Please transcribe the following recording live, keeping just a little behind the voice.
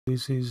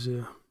This is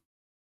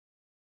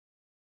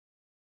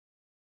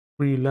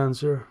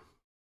Freelancer.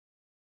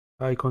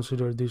 I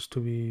consider this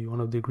to be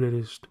one of the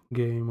greatest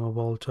game of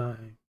all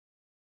time.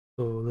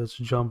 So let's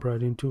jump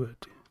right into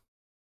it.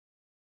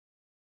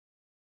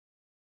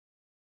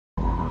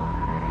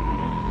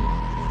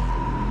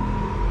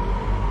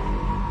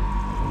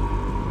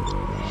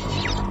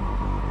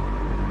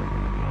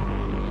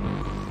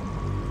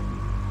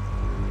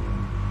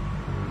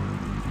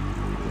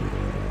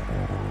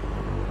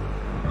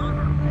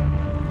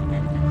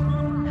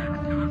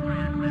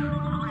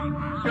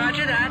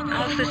 Roger that.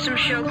 All systems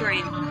show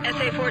green.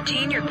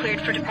 SA-14, you're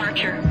cleared for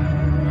departure.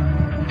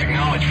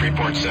 Acknowledge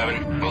Freeport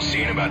 7. We'll see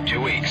you in about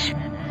 2 weeks.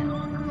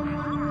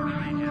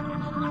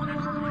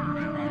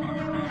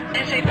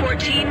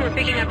 SA-14, we're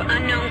picking up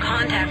unknown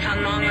contacts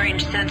on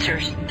long-range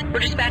sensors. We're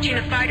dispatching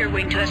a fighter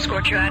wing to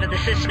escort you out of the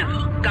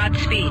system.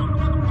 Godspeed.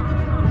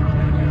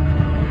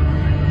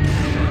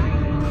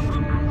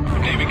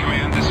 Navy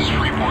Command, this is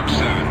Freeport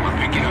 7. We're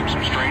picking up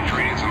some strange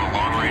readings on the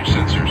long-range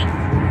sensors.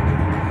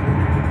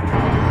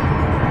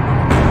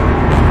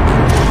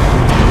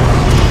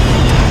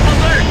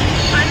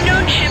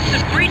 Unknown ships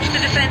have breached the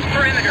defense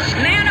perimeter.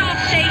 Man all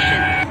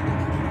stations!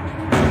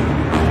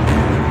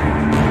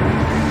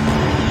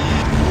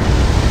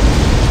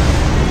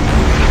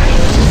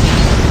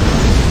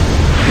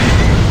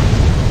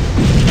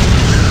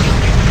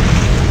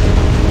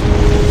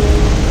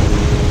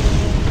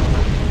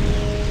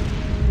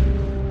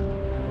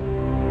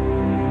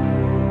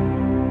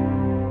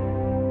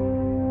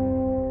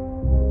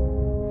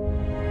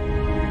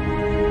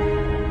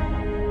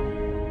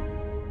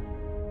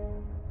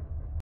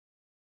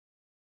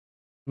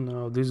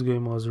 Now, this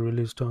game was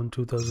released on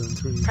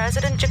 2003.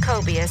 President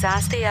Jacoby has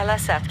asked the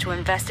LSF to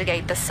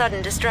investigate the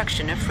sudden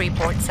destruction of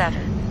Freeport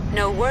 7.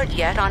 No word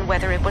yet on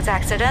whether it was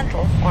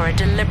accidental or a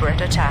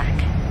deliberate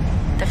attack.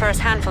 The first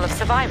handful of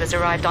survivors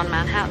arrived on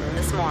Manhattan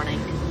this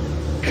morning.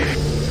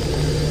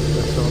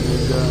 That's all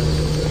these guys.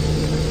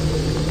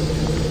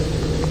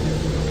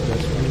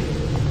 That's me.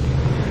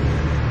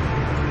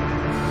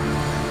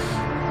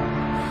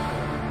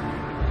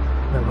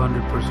 I have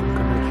 100%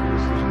 connection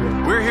with this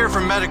game. We're here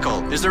for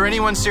medical. Is there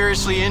anyone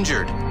seriously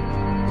injured?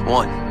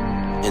 One.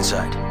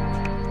 Inside.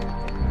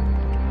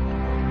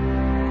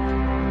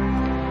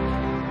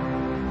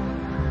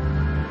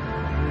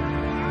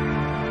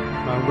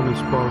 I'm gonna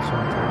spoil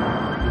something.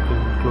 You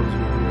can close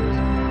your ears.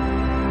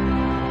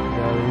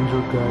 The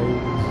injured guy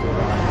is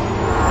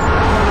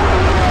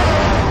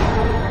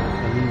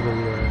an evil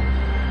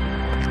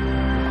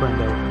find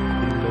out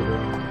later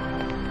on.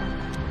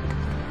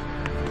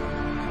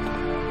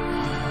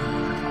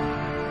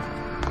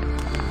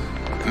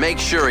 Make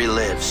sure he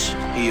lives.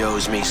 He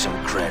owes me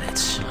some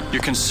credits.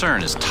 Your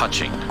concern is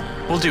touching.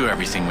 We'll do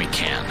everything we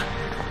can.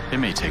 It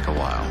may take a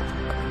while.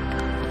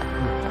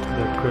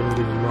 That credit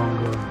is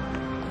longer.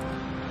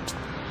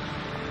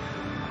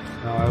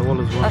 I always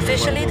wondered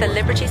Officially, why the there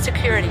Liberty was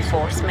Security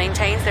Force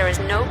maintains there is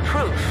no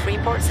proof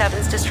Freeport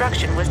 7's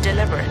destruction was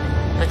deliberate,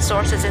 but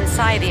sources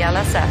inside the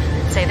LSF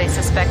say they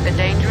suspect the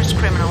dangerous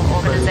criminal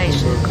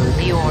organization,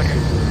 The Order.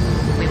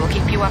 We will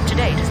keep you up to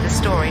date as the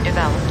story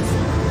develops.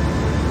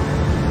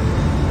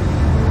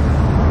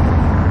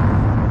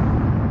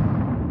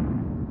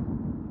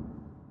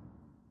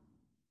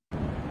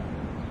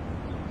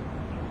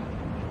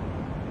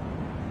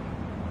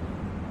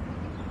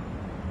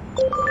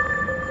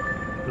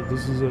 But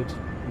this is it.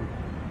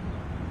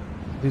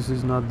 This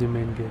is not the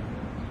main game.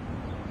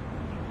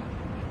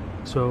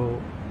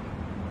 So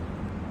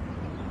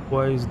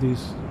why is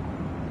this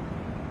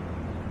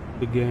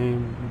the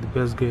game, the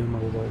best game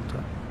of all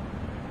time?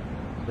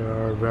 There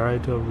are a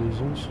variety of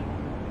reasons,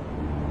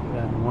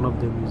 and one of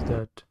them is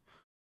that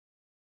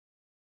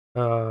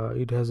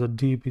it has a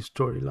deep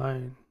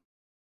storyline,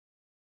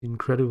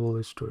 incredible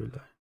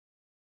storyline,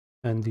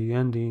 and the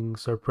ending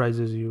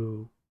surprises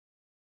you,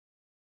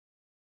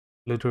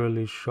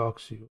 literally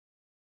shocks you.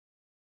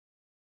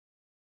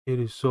 It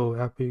is so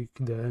epic,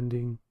 the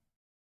ending.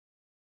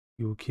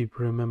 You keep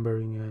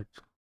remembering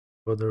it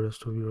for the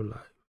rest of your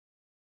life.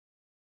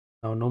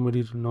 Now, no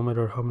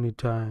matter how many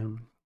times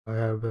I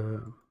have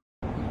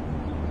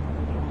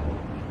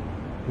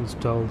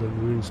installed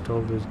and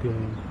reinstalled this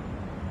game,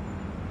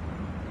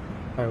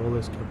 I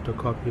always kept a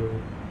copy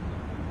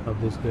of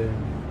this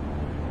game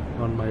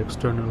on my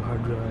external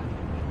hard drive.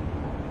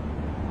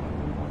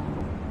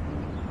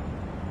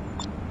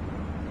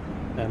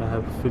 And I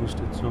have finished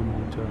it so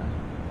many times.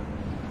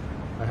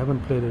 I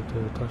haven't played it,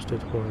 touched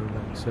it for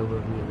like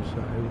several years.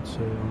 I would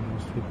say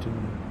almost 15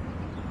 years.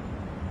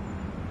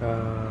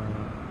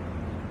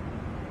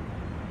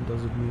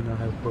 Doesn't mean I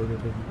have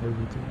forgotten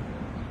everything.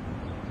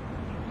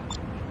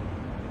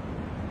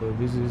 So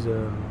this is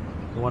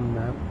one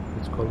map.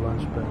 It's called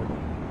Launchpad.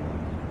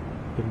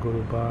 We can go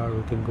to bar,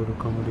 we can go to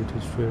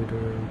commodities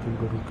trader, we can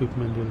go to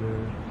equipment dealer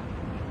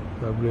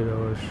to upgrade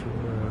our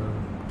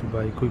to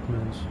buy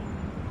equipments,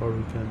 or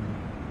we can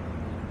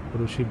go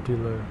to ship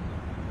dealer,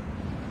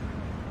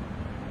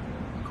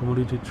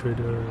 commodity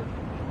trader,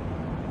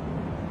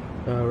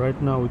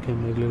 Right now we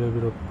can make a little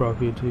bit of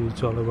profit.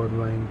 It's all about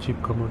buying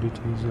cheap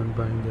commodities and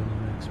buying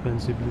them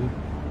expensively.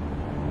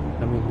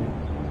 I mean,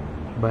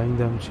 buying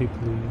them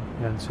cheaply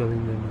and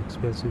selling them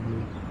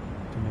expensively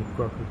to make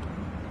profit.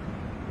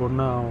 For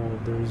now,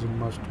 there isn't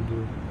much to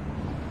do.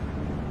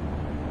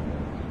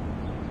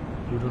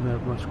 We don't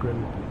have much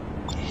credit.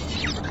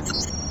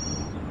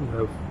 We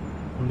have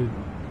only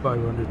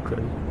 500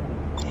 credit.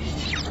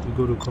 We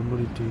go to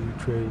commodity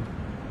trade.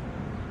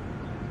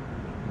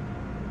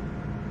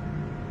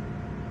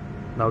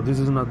 Now this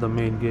is not the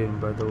main game,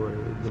 by the way.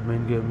 The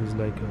main game is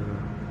like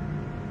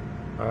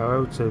I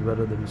would say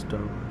better than Star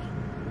Wars.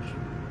 For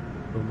sure.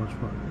 So much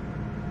fun.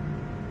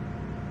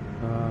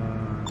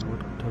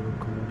 What type of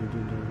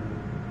commodity do I have?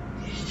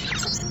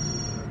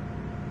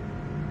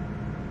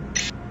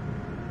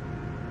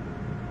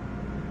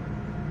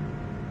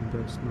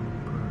 That's no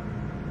problem.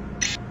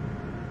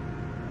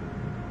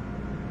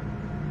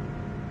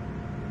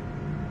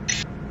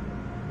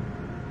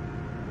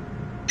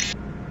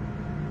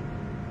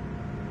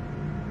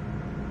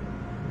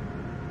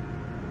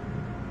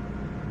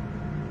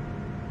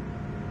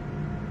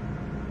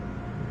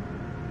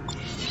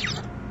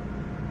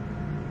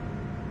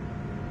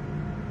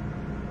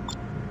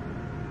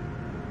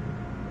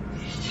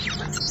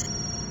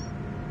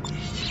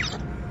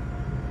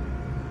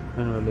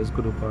 Anyway, let's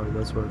go to power.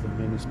 That's where the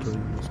main story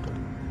will start.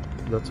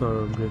 That's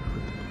our great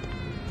friend.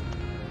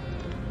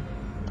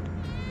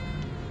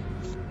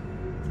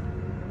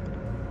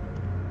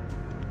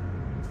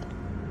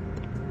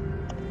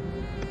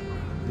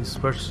 This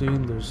first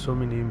scene, there's so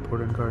many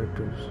important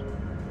characters.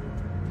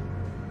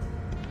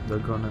 They're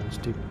gonna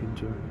stick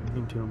into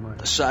your mind.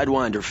 A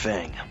Sidewinder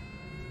Fang.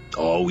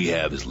 All we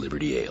have is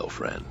Liberty Ale,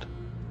 friend.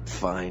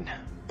 Fine.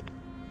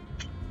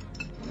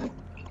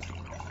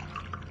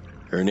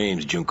 Her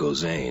name's Junko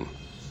Zane.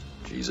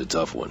 She's a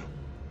tough one.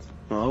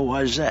 Oh,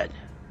 why's that?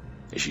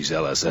 She's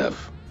LSF.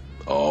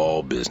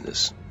 All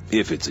business.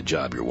 If it's a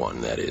job you're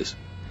wanting, that is.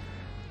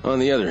 On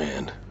the other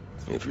hand,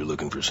 if you're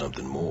looking for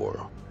something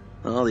more...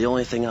 Well, the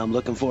only thing I'm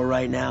looking for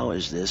right now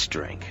is this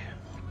drink.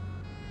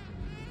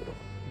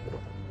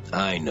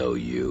 I know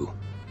you.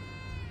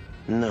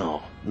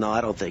 No,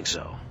 I don't think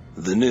so.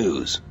 The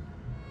news.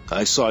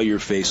 I saw your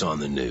face on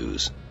the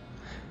news.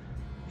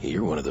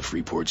 You're one of the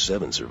Freeport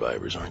 7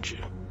 survivors, aren't you?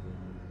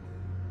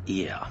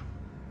 Yeah.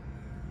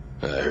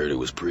 I heard it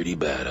was pretty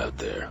bad out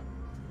there.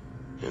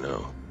 You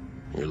know,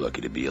 you're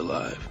lucky to be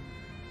alive.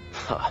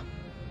 Huh.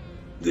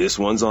 This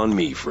one's on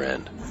me,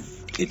 friend.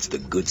 It's the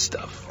good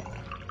stuff.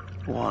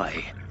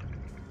 Why?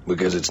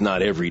 Because it's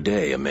not every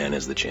day a man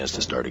has the chance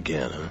to start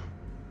again, huh?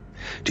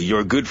 To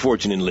your good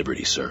fortune and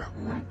liberty, sir.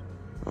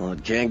 Well,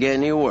 it can't get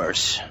any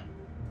worse.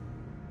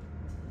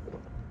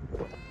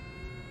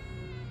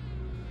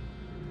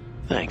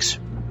 Thanks.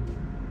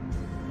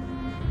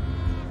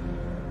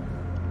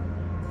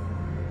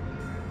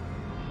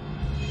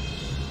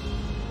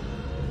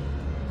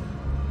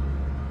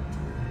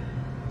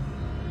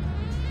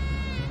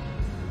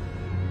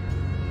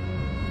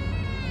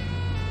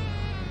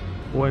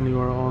 When you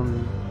are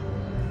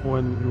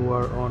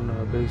on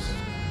a base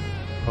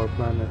or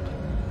planet,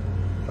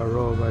 a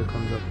row of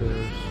icons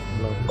appears.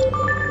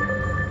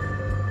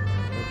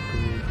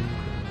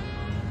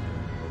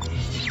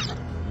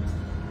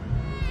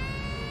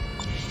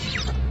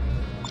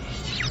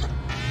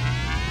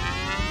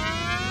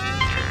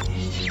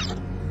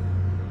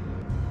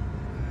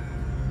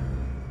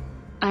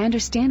 I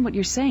understand what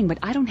you're saying, but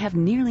I don't have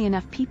nearly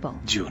enough people.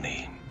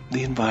 Junie,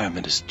 the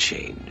environment has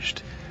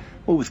changed.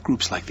 Or with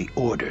groups like the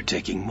Order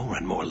taking more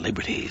and more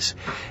liberties,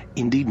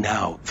 indeed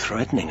now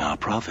threatening our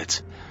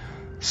profits.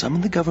 Some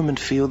in the government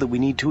feel that we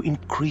need to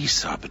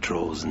increase our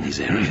patrols in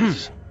these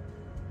areas.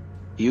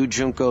 You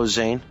Junko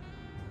Zane?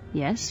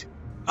 Yes?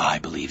 I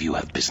believe you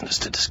have business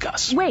to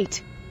discuss.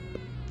 Wait!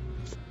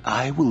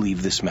 I will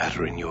leave this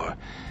matter in your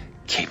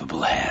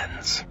capable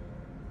hands.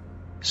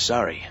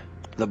 Sorry.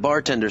 The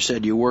bartender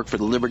said you work for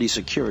the Liberty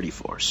Security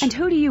Force. And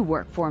who do you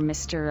work for,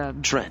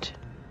 Mr. Trent.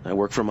 I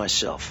work for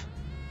myself.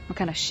 What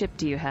kind of ship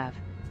do you have?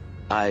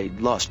 I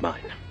lost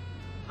mine.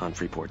 On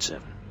Freeport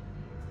 7.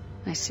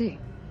 I see.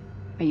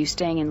 Are you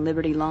staying in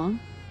Liberty long?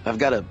 I've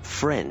got a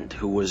friend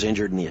who was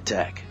injured in the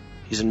attack.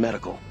 He's in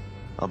medical.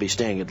 I'll be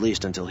staying at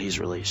least until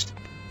he's released.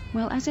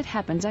 Well, as it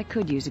happens, I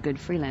could use a good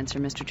freelancer,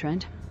 Mr.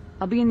 Trent.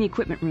 I'll be in the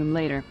equipment room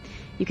later.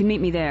 You can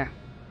meet me there.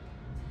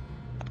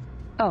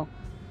 Oh,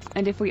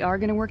 and if we are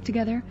going to work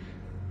together,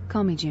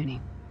 call me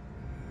Junie.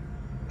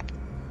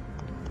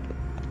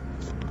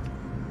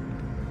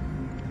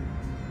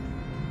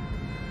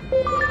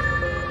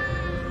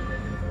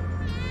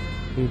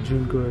 Hey,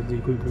 Junko at the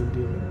equipment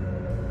dealer.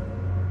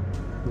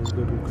 Let's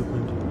go to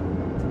equipment dealer.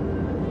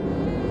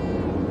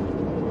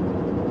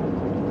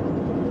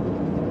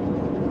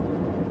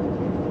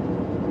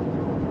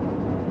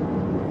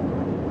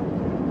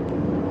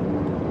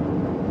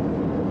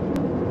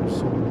 There's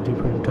so many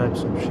different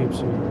types of ships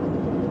here.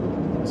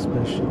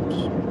 Spaceships.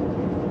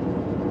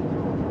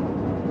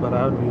 But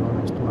I would be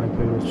honest, my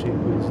favorite ship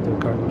is the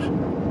cargo ship.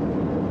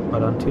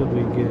 But until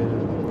we get...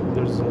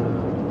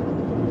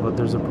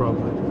 there's a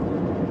problem.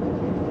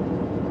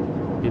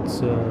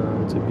 It's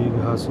a big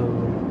hassle,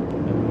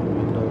 and you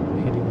end up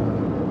hitting a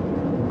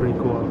brick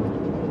wall.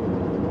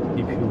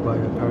 If you buy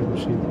a cargo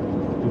ship,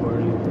 you are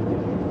in the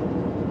game.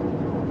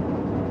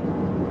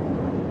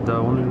 The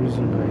only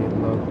reason I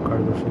love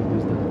cargo ship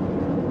is that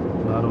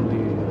not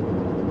only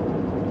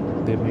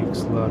they make a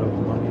lot of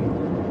money,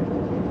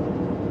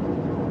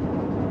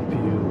 if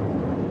you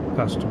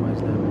customize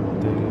them,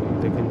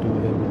 they can do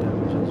heavy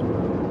damage as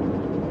well.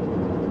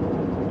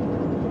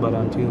 But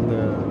until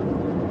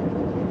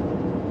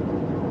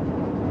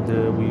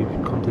we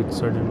complete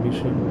certain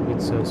mission,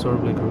 it's sort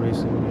of like a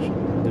racing mission.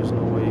 There's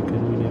no way you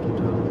can win it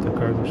with a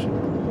cargo ship.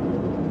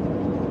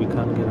 We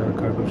can't get a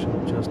cargo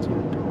ship just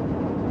yet.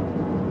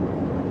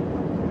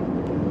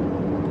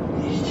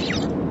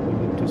 We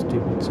need to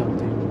stick with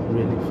something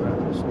really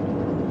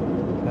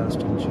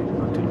fast and cheap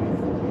until we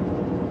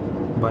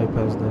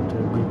bypass that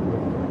brick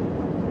wall.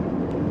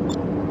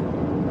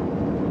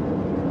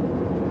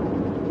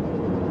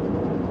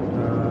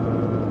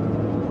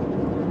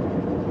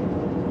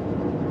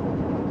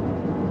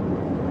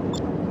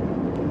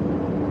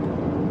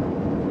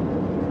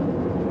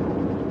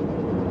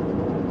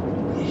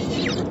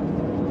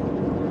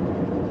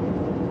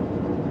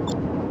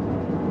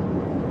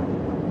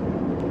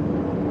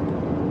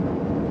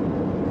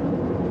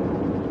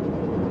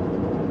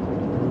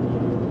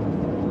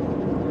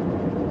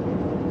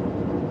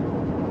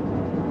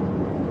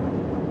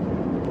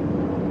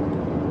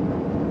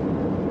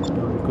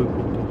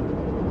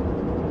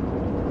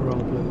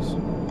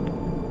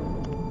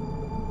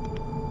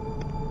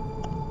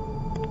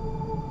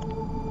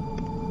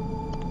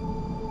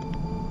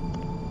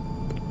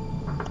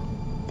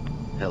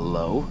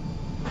 Hello?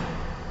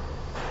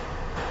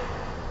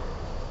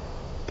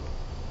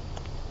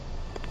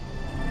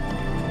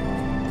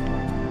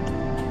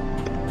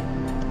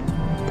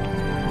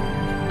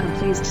 I'm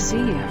pleased to see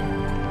you.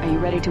 Are you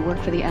ready to work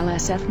for the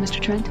LSF, Mr.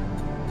 Trent?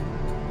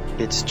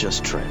 It's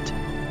just Trent.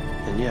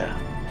 And yeah,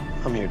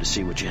 I'm here to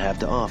see what you have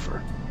to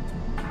offer.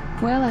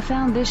 Well, I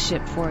found this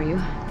ship for you.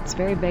 It's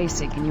very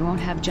basic, and you won't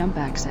have jump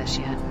access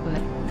yet,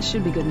 but it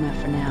should be good enough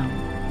for now.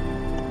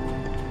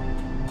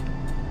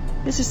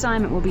 This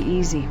assignment will be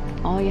easy.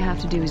 All you have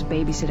to do is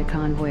babysit a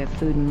convoy of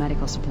food and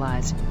medical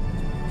supplies.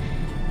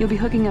 You'll be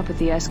hooking up with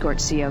the escort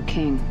CO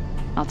King.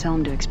 I'll tell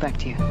him to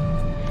expect you.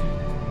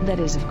 That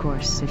is, of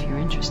course, if you're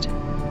interested.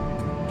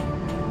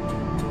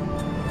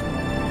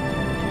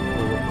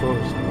 Well, of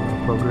course,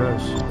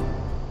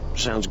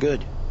 progress. Sounds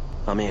good.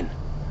 I'm in.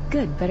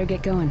 Good, better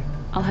get going.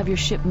 I'll have your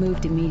ship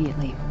moved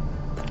immediately.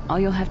 All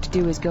you'll have to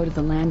do is go to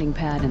the landing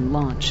pad and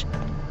launch.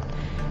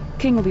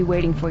 King will be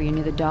waiting for you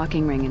near the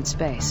docking ring in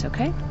space,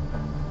 okay?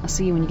 I'll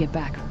see you when you get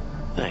back.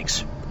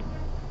 Thanks.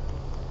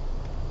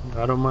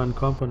 I don't mind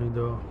company,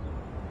 though.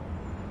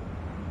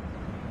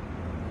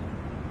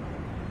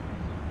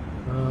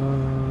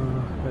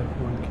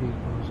 F1 key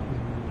pause.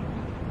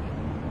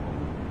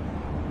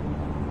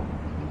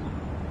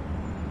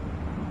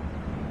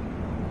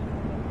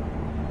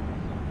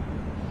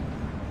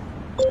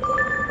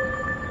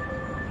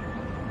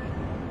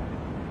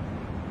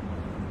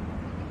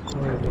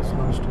 Alright, let's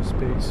launch to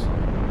space.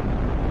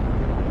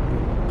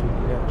 To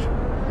the action.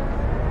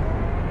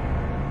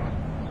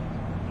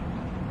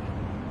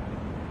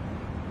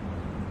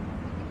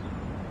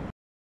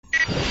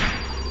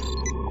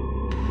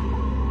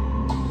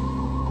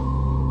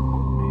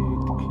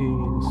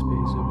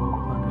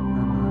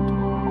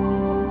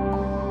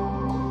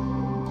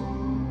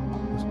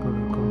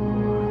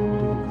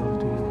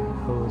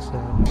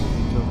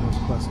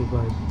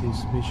 Classified this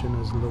mission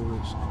as low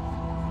risk.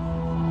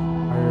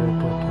 Higher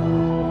attack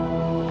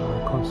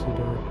are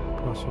considered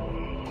possible.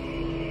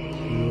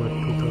 You are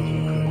 2,000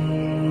 credit.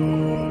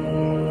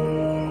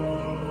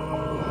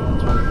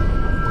 That's right we have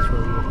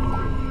to do.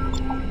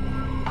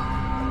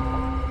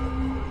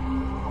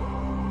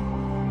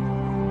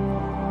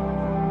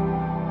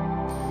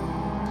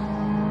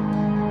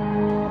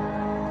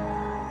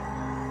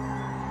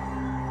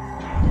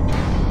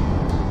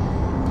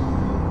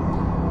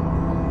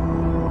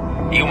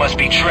 You must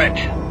be Trent.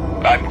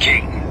 I'm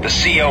King, the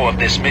CO of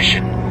this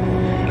mission.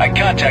 I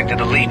contacted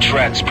the lead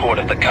transport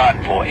of the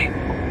convoy.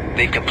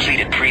 They've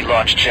completed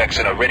pre-launch checks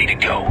and are ready to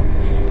go.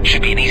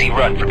 Should be an easy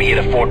run from here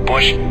to Fort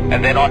Bush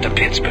and then on to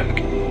Pittsburgh.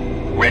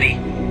 Ready?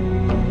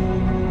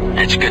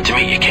 It's good to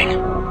meet you, King.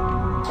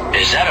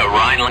 Is that a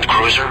Rhineland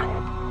cruiser?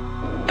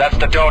 That's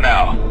the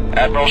Donau,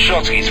 Admiral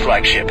Schultzky's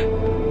flagship.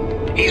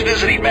 He's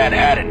visiting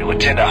Manhattan to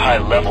attend a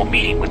high-level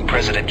meeting with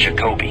President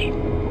Jacoby.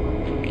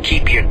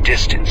 Keep your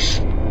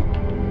distance.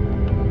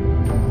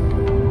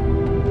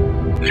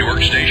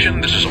 Newark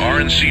Station, this is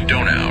RNC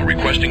Donau,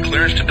 requesting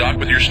clearance to dock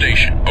with your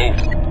station.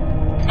 Over.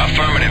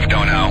 Affirmative,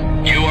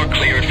 Donau. You are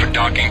cleared for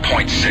docking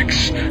point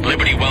 6.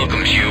 Liberty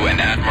welcomes you and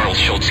Admiral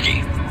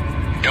Schultzky.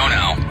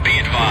 Donau, be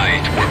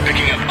advised, we're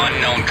picking up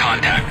unknown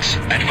contacts.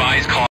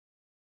 Advise call.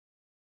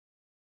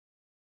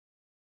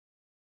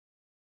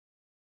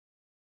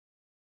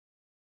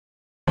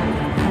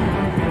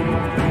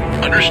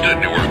 Understood,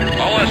 Newark.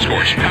 All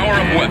escorts, power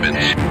up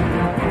weapons.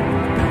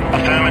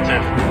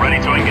 Affirmative.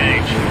 Ready to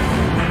engage.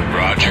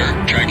 Roger.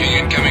 Tracking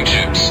incoming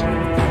ships.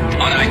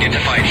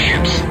 Unidentified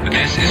ships.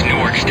 This is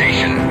Newark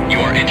Station.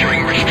 You are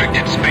entering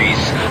restricted space.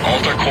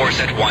 Alter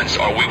course at once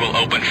or we will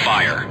open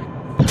fire.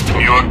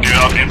 Newark, do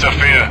not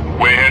interfere.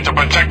 We're here to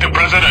protect the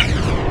president.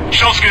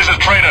 Shulsky is a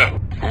traitor.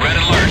 Red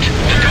alert.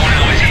 The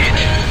Donau is hit.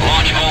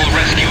 Launch all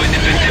rescue and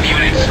defensive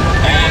units.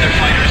 All other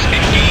fighters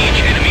engage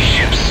enemy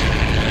ships.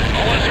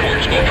 All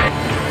escorts will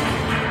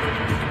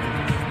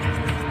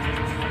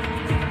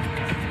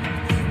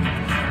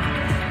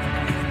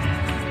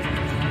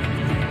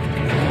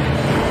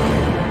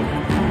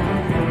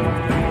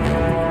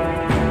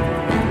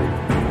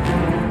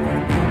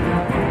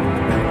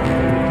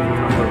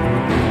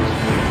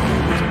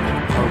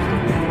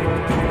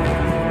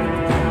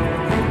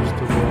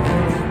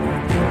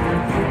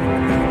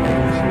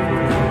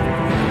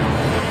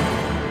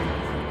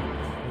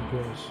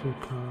You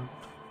can't.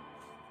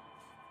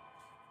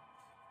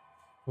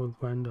 We'll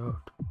find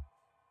out.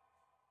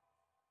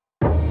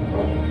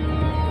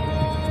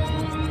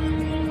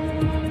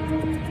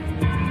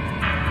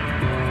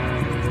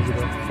 Was it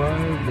about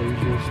 5? They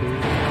usually say.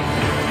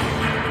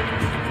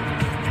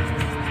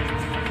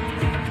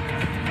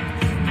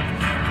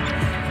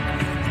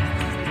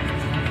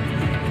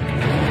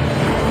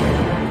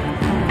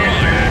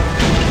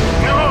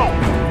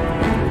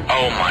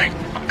 Oh my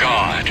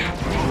God.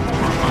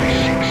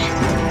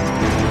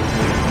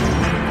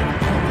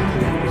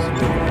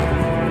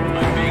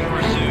 I'm being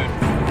pursued.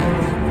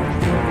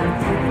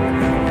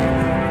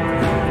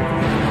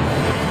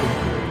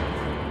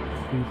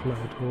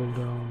 Flight, hold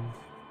down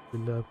the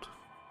left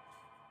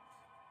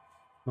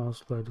mouse,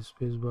 slide the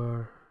space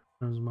bar,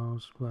 turns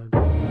mouse, slide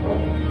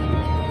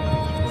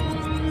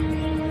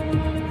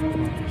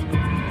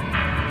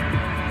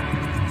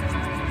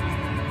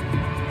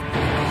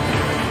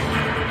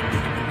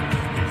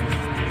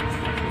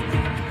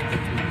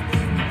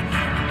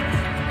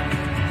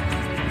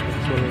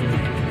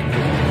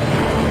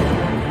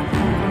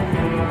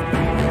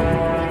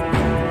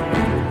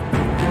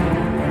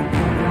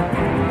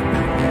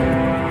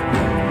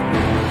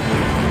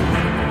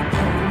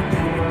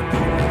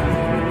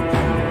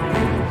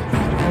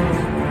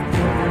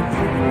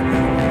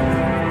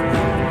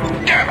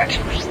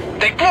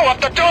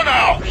The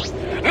Donau!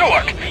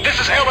 Newark, this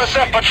is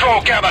LSF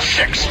Patrol Gamma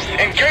 6.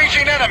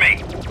 Engaging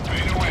enemy!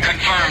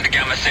 Confirmed,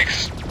 Gamma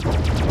 6.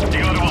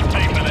 The order will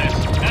pay for this.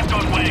 Left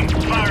on wing,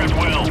 fire at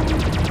will.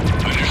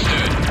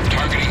 Understood.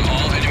 Targeting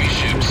all enemy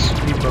ships.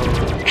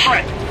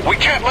 Trent, we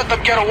can't let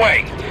them get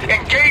away.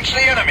 Engage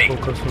the enemy!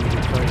 Focus on the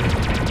target.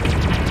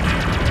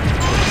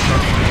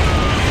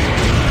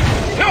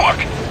 Newark,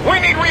 we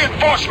need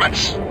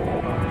reinforcements!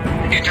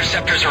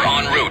 Interceptors are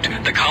en route.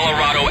 The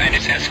Colorado and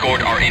its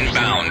escort are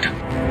inbound.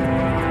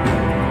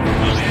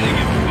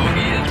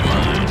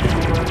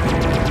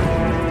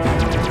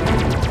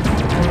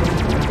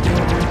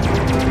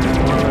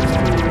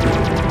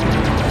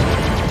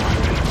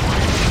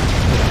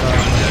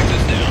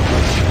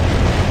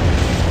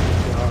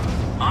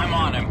 I'm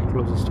on him.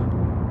 Closest time.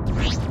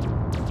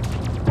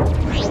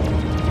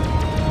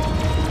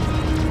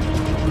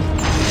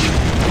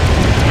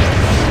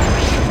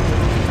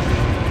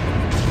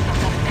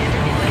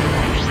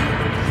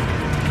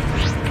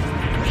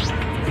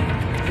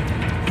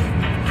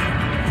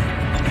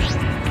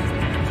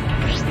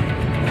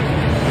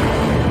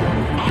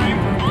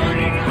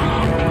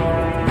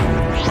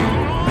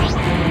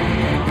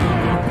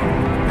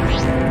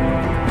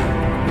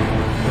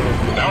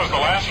 That was the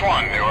last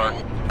one, Newark.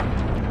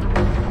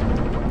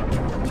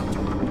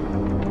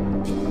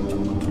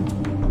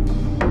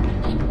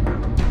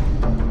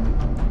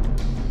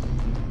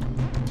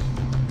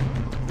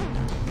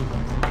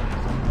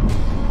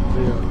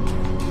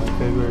 My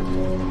favorite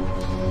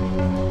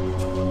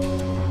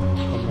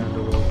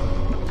commander was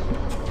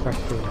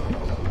Factor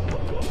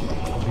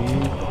B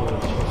for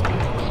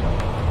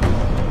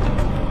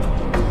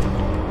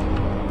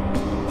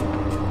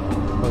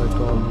collect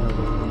all the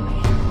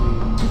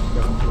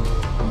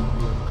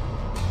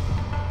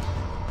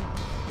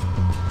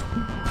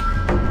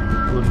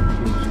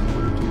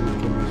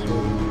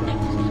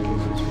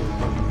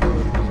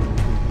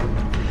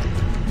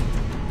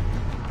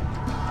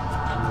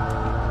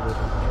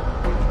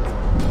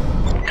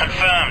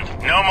Confirmed.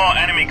 No more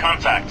enemy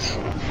contacts.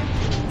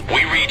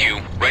 We read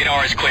you.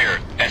 Radar is clear.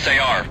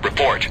 SAR,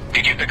 report.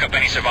 Did you pick up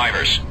any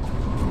survivors?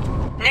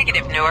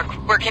 Negative, Newark.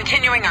 We're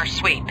continuing our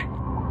sweep.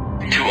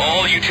 To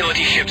all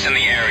utility ships in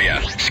the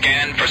area,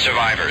 scan for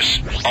survivors.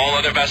 All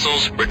other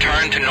vessels,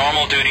 return to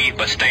normal duty,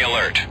 but stay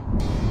alert.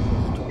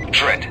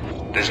 Trent,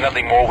 there's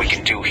nothing more we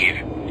can do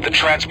here. The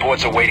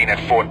transports are waiting at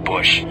Fort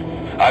Bush.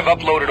 I've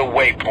uploaded a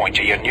waypoint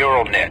to your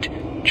neural net.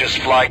 Just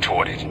fly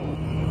toward it.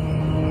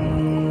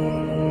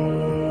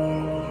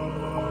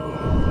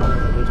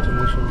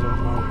 Destinations are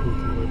marked with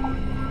the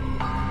waypoint.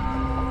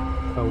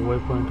 A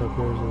waypoint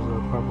appears as a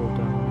purple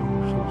diamond on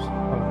the ship's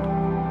HUD,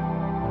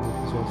 and it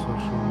is also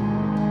shown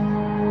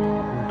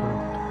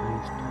intact, at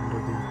least under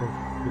the infrared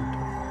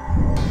filter.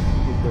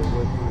 If the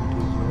waypoint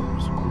is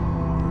off screen,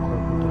 the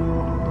purple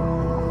diamond in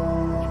the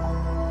image.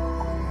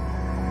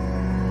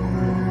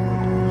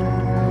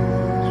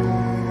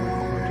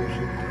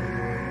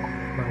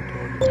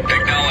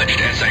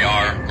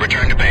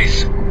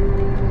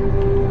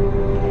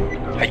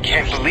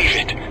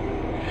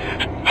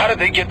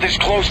 they get this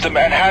close to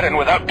Manhattan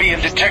without being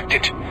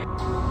detected?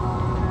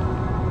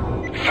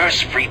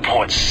 First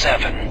Freeport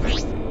 7,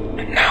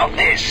 and now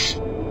this.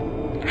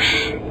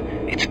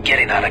 It's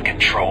getting out of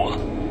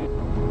control.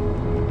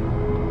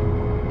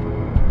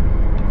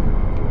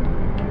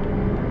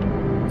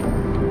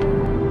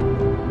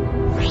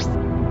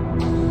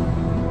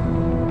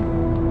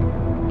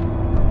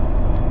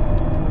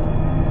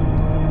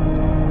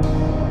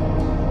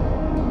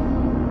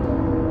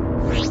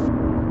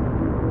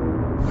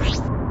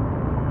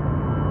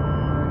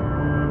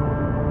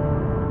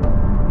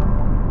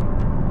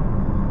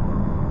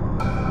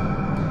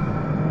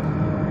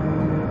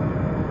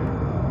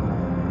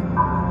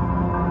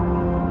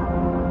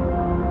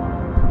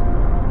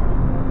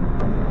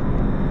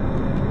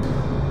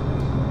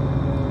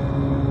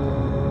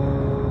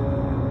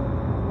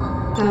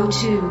 Go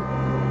to.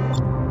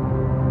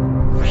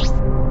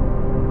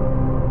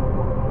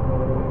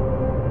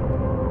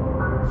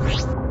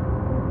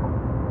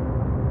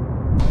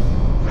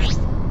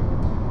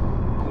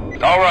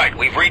 All right,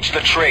 we've reached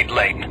the trade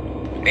lane.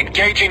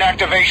 Engaging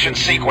activation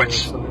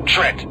sequence.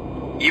 Trent,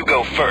 you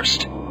go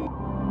first. Make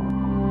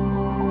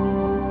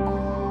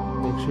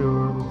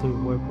sure the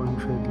weapon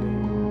trade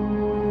lane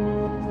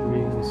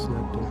ring is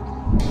selected.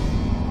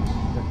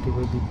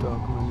 Activate the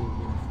dock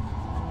maneuver.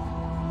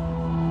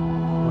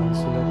 When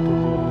selected, you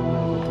will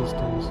have a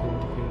distance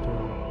indicator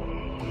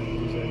and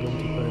is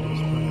identified as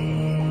primary.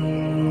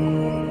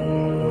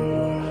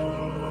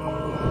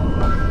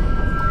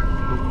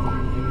 Click on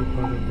any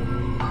part of the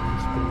ring in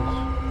space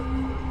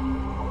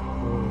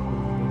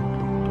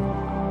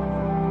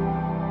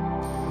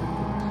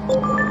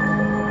or then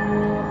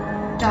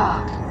click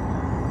dock. Dock.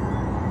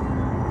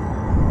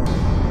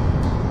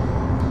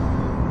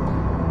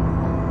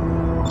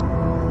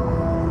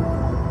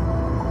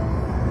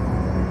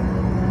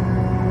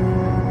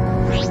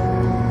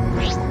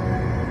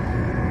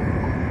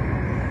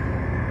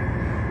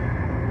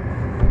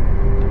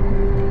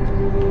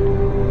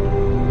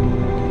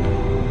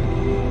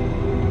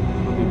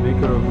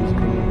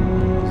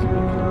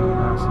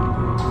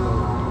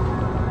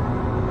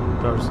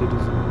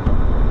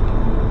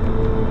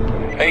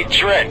 Hey,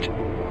 Trent,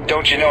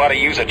 don't you know how to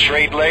use a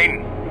trade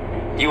lane?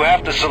 You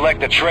have to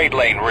select the trade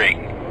lane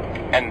ring,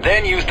 and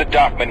then use the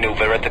dock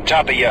maneuver at the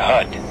top of your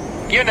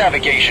HUD. Your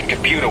navigation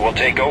computer will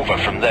take over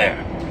from there.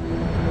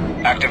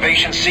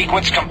 Activation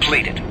sequence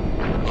completed.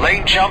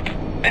 Lane jump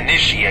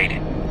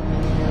initiated.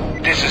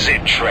 This is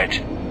it,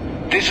 Trent.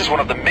 This is one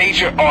of the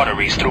major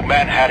arteries through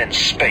Manhattan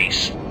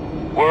space.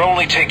 We're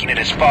only taking it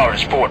as far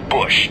as Fort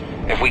Bush.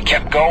 If we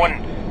kept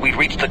going, we'd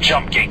reach the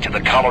jump gate to the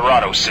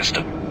Colorado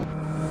system.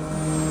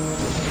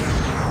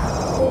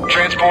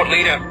 Transport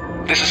leader,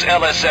 this is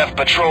LSF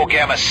Patrol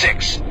Gamma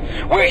 6.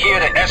 We're here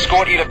to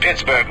escort you to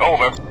Pittsburgh,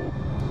 over.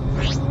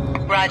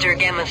 Roger,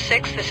 Gamma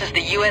 6, this is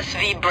the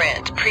USV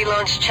Brant.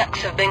 Pre-launch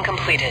checks have been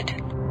completed.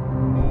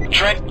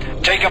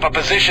 Trent, take up a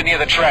position near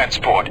the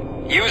transport.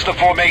 Use the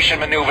formation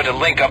maneuver to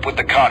link up with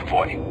the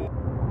convoy.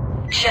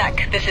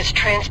 Check, this is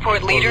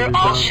Transport leader.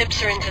 All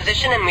ships are in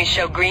position and we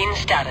show green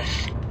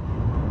status.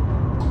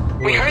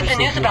 We heard the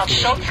news about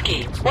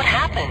Schultzky. What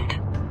happened?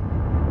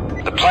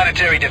 The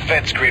planetary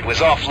defense grid was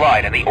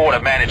offline and the order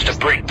managed to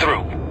break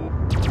through.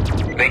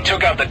 They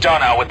took out the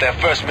Donau with their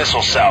first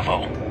missile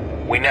salvo.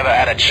 We never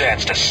had a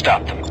chance to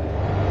stop them.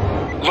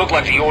 Looked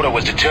like the order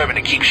was determined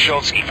to keep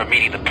Schultzky from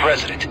meeting the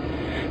president.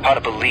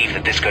 Hard to believe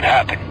that this could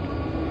happen.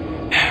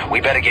 We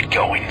better get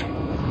going.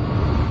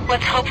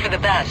 Let's hope for the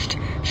best.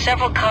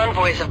 Several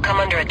convoys have come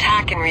under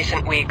attack in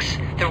recent weeks.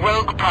 The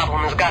rogue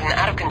problem has gotten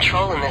out of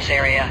control in this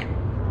area.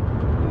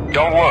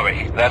 Don't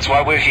worry, that's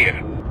why we're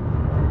here.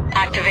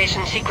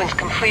 Activation sequence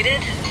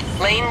completed.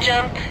 Lane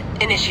jump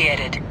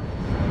initiated.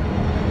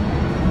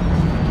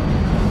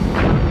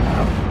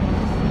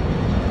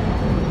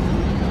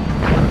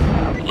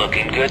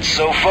 Looking good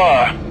so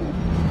far.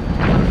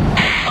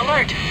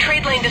 Alert!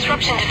 Trade lane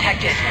disruption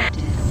detected.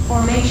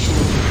 Formation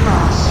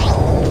cross.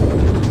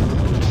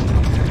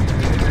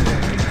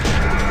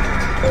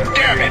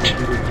 Damn it!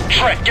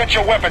 Trent, get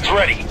your weapons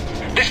ready.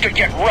 This could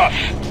get rough.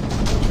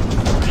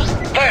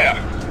 There!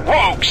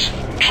 Rogues!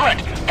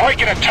 Trent,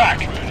 break and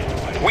attack!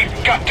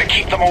 We've got to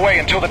keep them away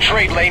until the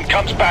trade lane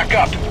comes back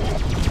up.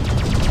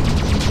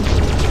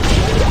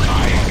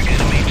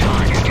 Enemy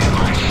target in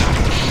my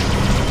sights.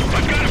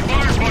 I've got a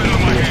firefight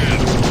on my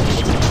hands.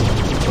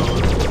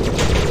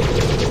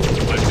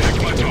 Attack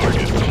my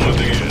target.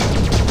 Closing in.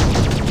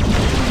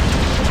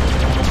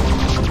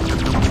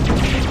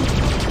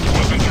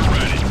 Weapons are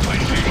ready. I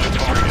see my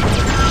target.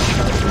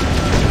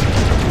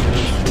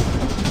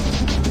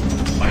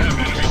 I have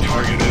enemy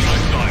target in my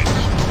sights.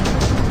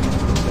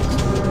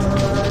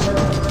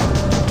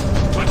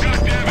 I've got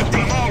damage, but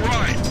I'm all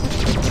right.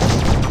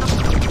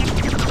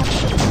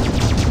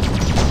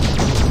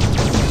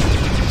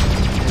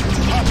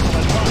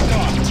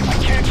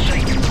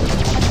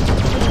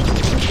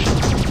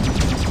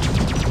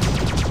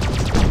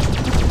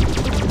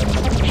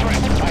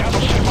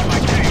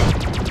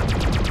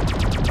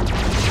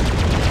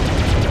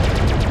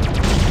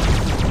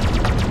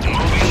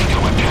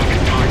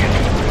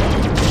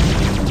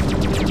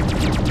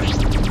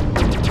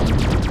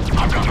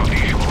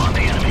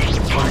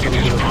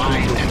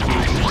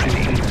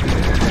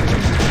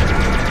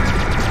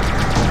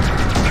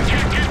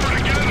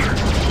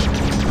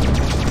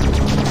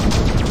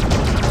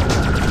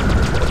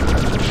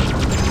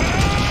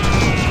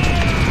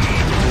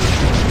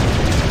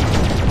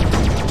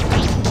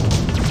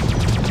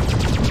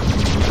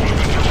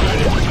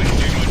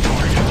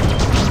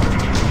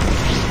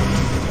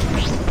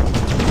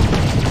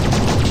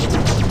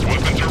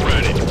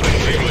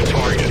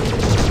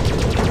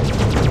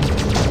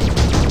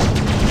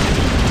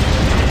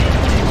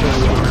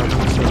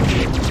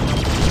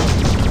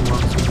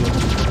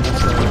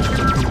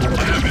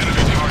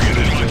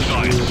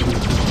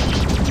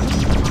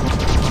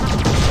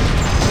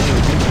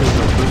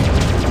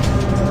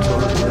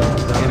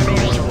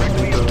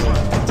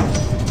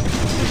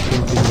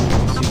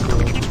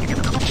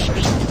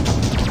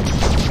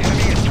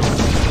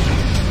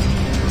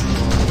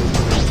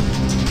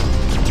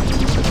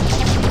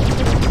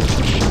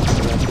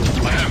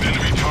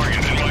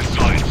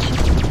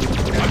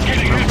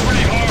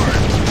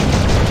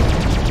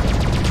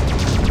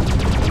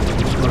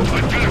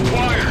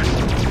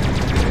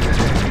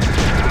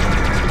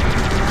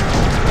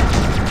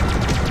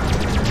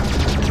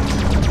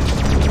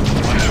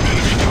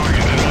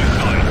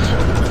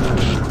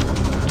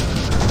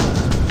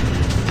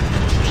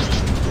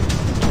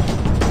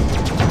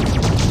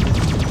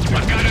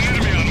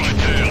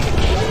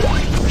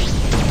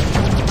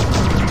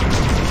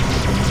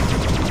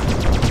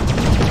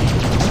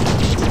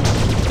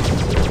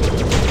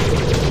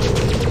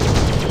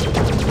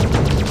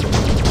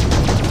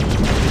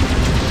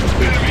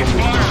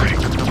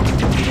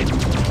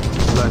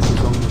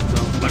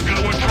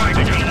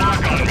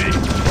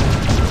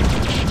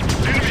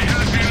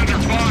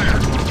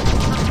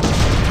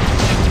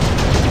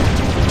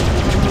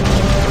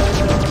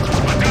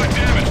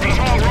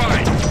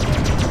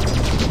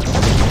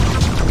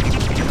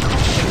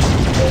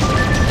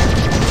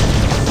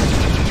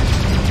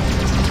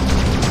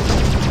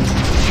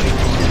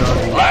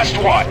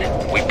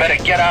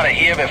 get out of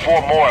here before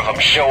more of them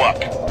show up.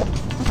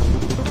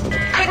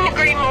 Couldn't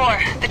agree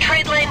more. The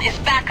trade lane is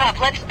back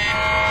up. Let's...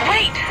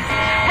 Wait!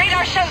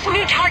 Radar shows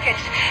new targets.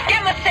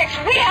 Gamma 6,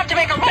 we have to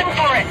make a run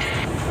for it!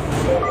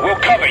 We'll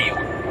cover you.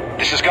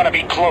 This is gonna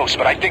be close,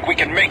 but I think we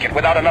can make it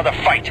without another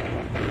fight.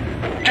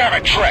 Damn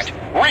it, Trent!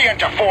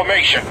 Re-enter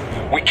formation!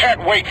 We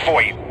can't wait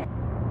for you.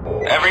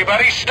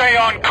 Everybody stay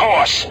on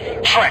course.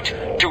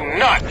 Trent, do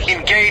not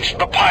engage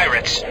the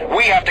pirates.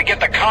 We have to get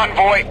the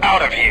convoy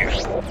out of here.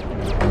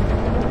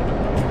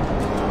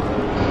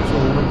 So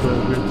one of the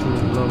great things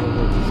I love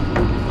about this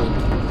game is that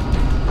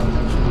I'm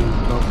actually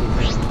talking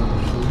to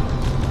another shoot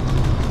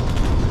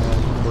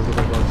and forget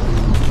about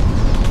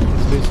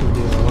it's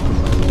basically an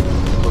autopilot.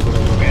 Forget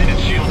about Bandit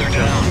shields are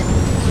down.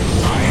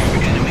 I have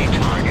an enemy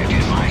target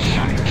in my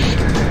sights.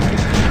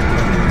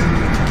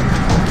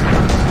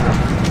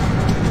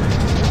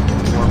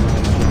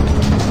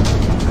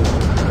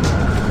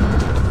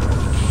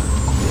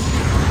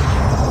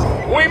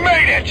 We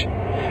made it!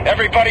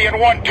 Everybody in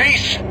one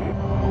piece?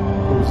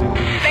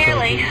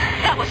 Barely.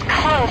 That was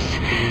close.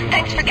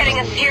 Thanks for getting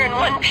us here in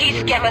one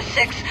piece, Gamma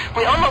 6.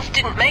 We almost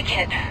didn't make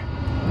it.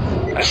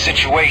 A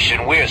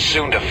situation we're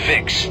soon to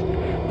fix.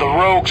 The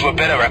rogues were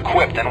better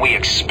equipped than we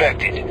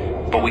expected,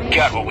 but we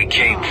got what we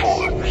came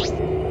for.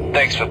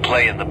 Thanks for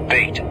playing the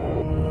bait.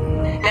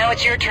 Now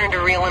it's your turn to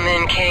reel him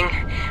in, King.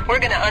 We're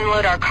gonna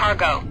unload our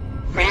cargo.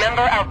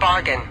 Remember our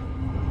bargain.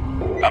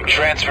 I'm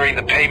transferring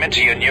the payment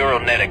to your neural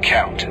net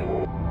account.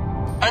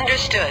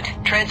 Understood.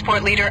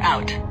 Transport leader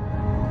out.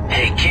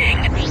 Hey, King,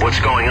 what's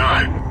going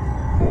on?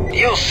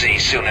 You'll see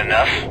soon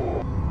enough.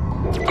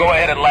 Go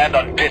ahead and land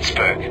on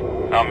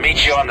Pittsburgh. I'll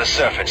meet you on the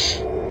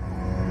surface.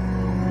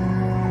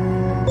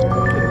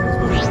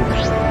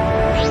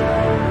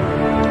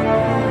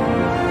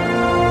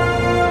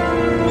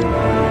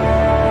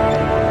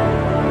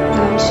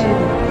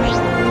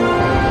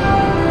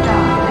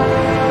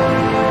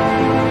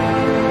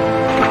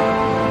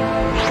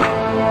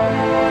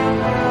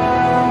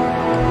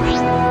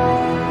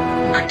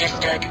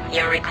 Understood.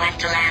 Your request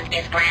to land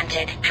is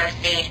granted.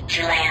 Proceed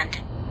to land.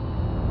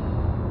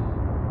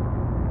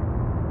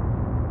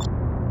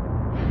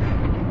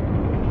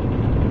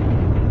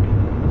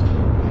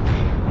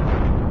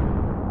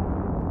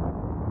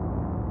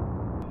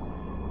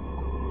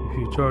 If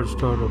you charge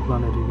toward a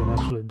planet, you can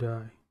actually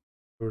die.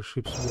 Your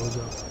ship blows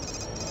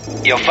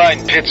up. You'll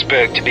find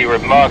Pittsburgh to be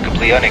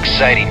remarkably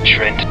unexciting,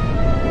 Trent.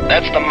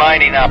 That's the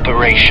mining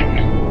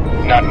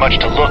operation. Not much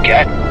to look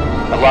at.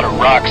 A lot of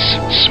rocks,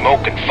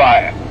 smoke, and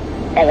fire.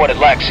 But what it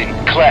lacks in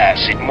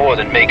class, it more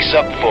than makes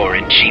up for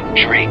in cheap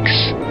drinks.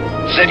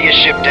 Set your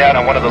ship down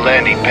on one of the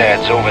landing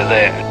pads over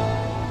there.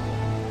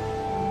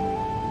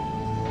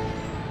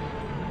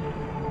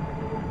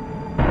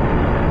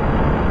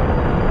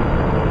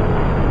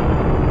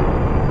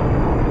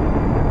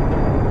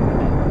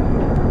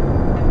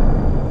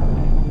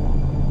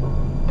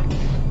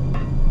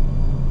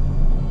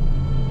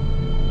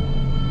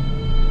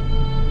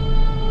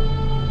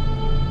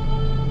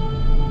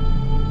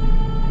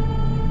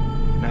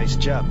 Nice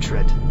job,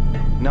 Trent.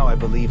 Now I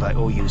believe I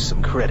owe you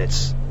some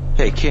credits.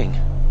 Hey, King.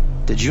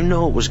 Did you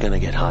know it was gonna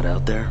get hot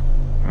out there?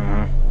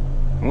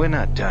 We're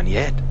not done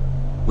yet.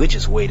 We're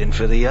just waiting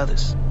for the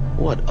others.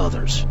 What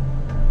others?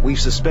 We've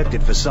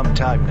suspected for some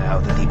time now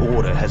that the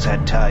Order has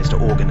had ties to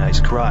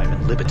organized crime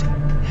and Liberty.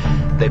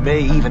 They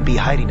may even be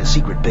hiding a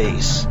secret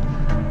base.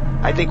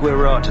 I think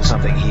we're on to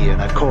something here,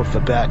 and I've called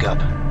for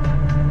backup.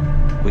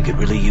 We could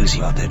really use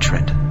you out there,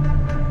 Trent.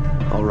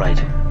 All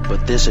right,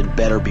 but this had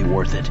better be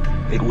worth it.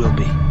 It will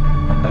be.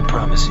 I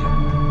promise you.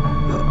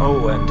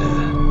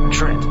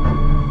 Trent,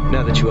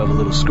 now that you have a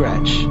little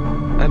scratch,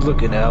 I'd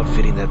look into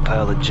outfitting that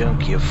pile of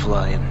junk you're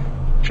flying.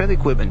 Try the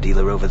equipment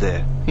dealer over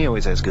there. He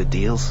always has good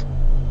deals.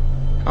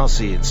 I'll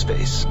see you in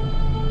space.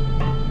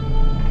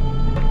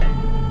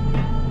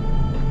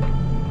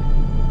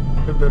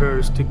 I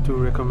better stick to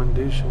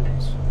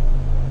recommendations.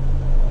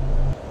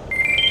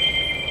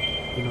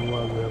 In a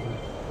while we haven't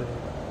played.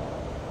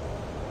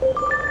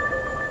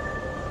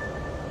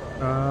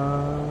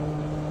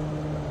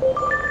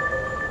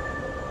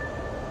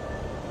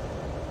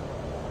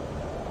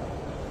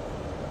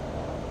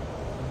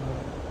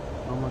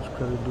 How much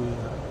credit do we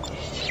have?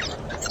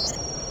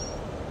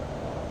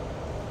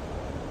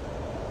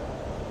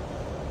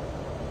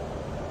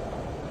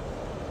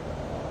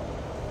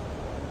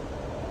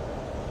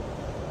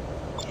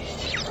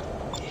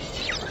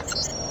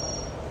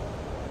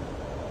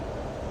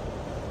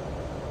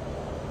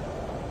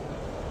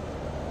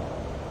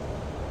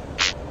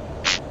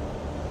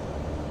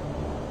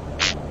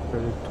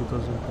 Credit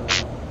 2,000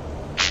 credit.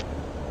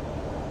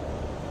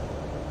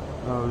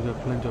 Oh, we got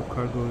plenty of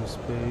cargo in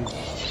space.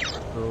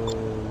 So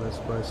let's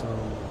buy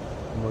some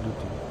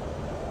commodity.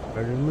 If I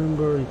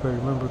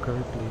remember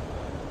correctly,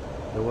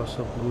 there was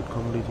some good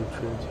commodity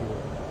trades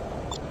here.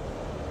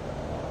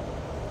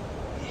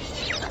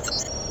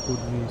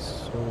 Could be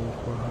sold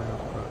for higher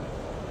price.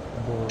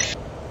 Board.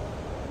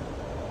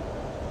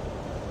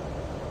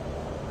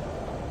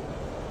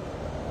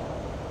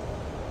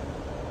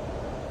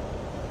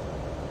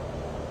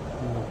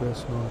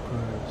 Best known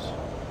prize.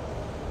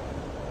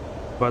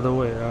 By the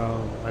way,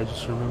 I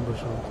just remember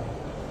something.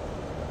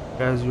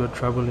 As you are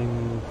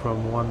traveling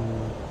from one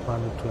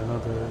planet to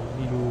another,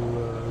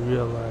 you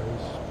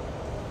realize,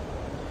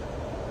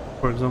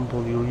 for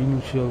example, your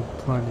initial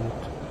planet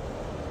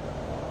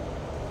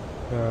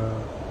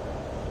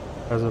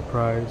has a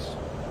price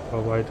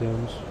of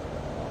items.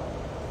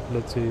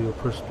 Let's say your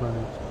first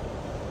planet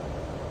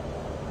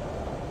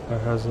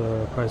has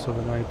a price of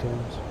an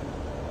items.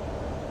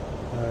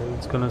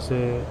 It's gonna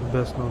say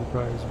best known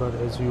price, but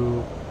as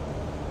you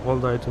all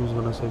the items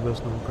gonna say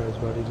best known price,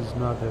 but it is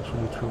not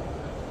actually true.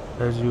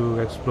 As you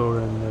explore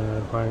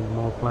and find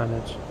more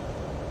planets,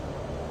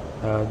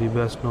 the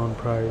best known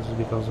price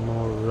becomes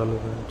more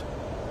relevant.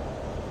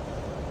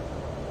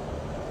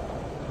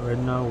 Right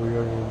now we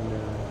are in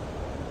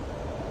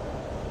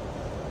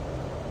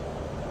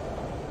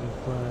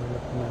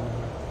planet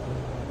Manhattan.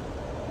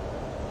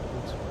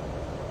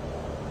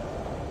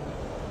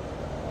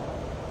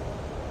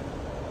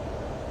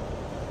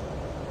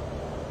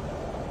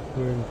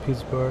 We're in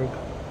Pittsburgh.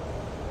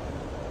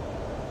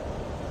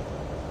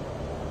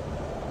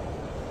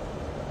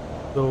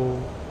 So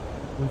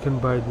we can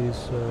buy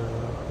this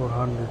for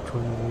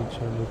 120 each,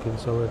 and we can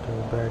sell it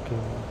back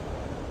in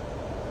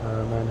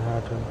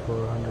Manhattan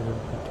for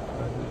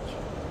 155 each.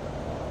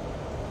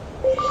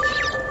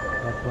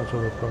 Not much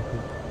of a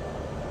profit.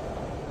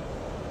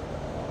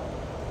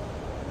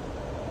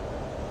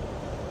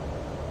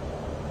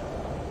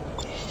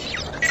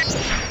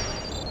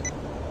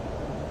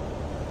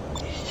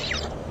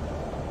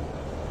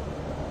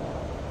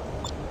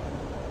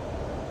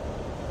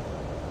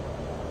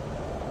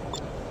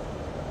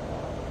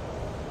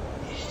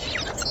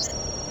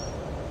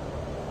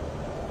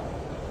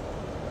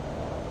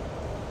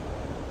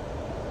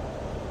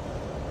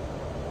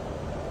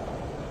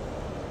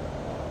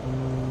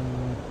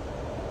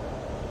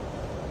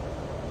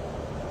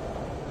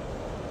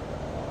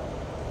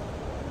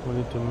 We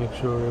need to make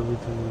sure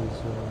everything is,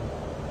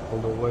 all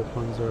the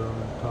weapons are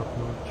on top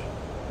notch.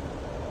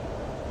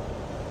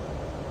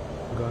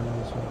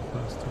 Guns are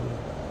plus 3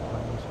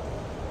 guns.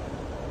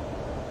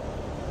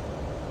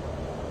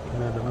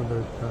 Can add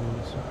another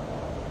guns.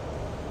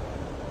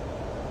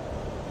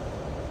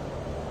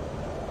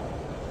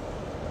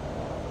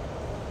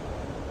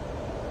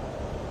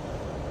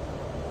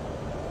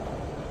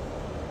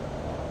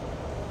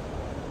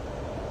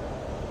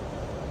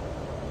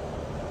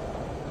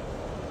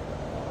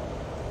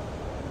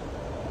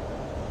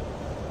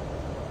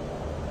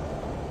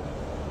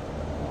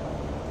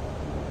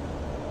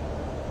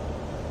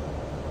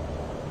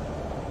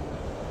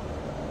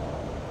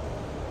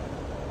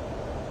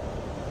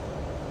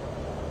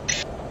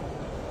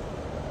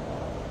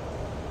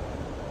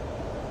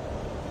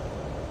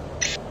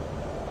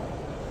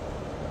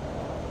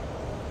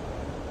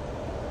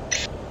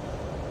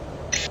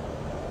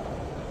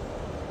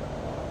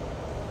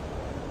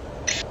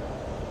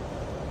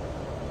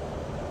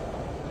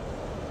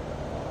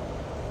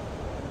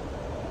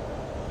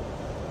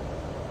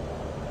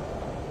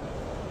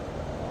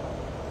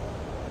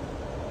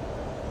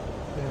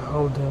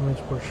 Hull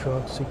damage per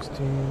shot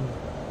 16.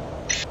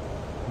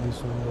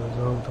 This one does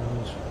hull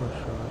damage per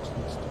shot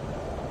 16.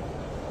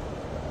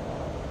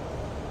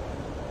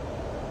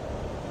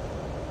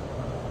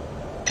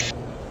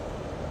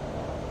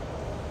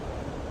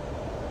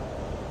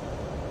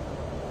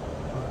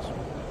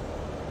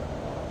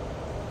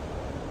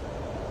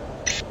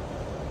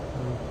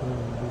 Put in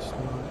this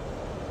slot.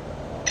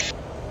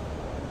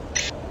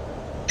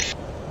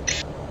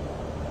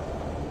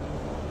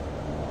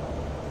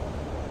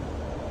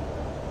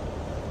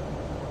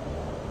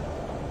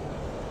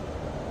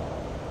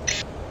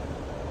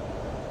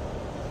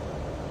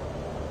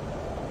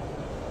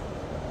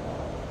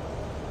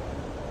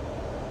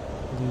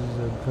 This is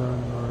a gun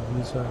or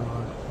missile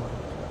hardpoint.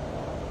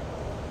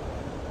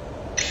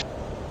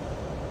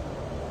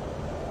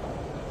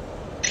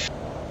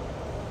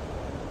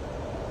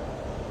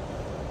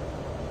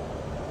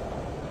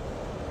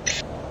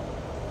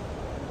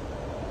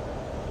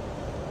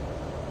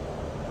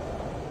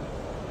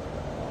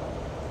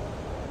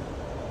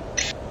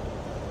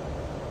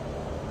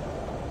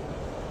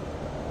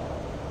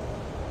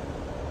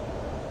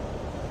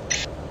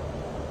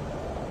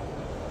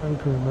 Trying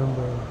to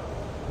remember.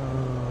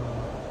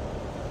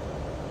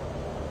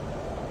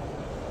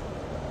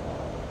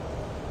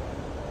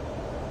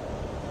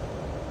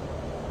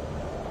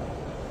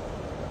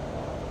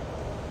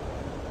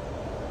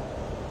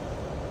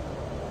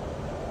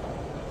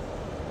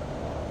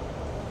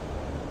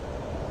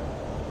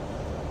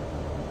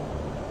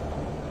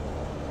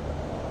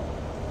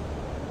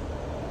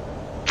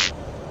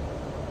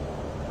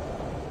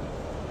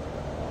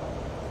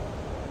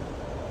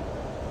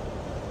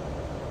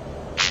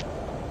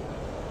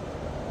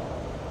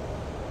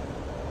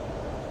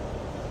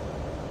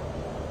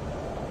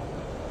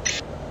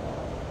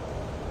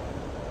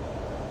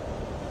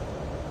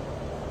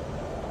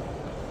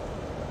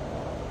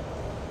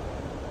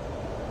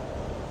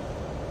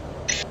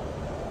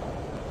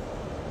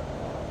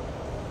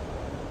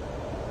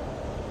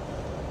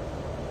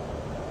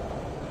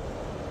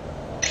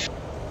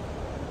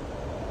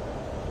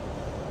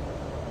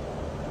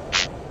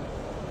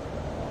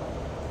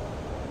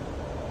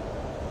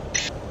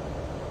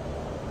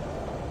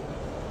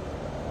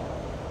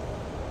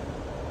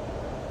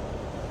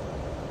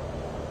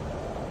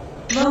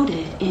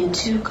 Loaded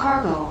into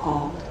cargo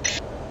hold.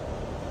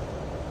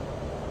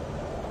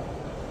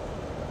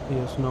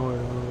 Yes, now I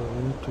remember.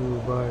 We need to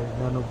buy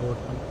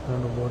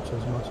nanobots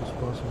as much as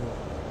possible.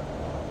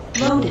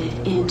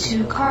 Loaded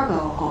into cargo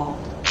hold.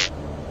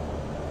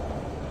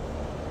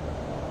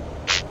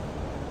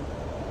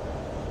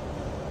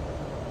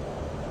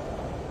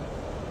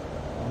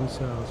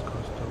 Missiles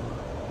cost a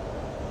lot.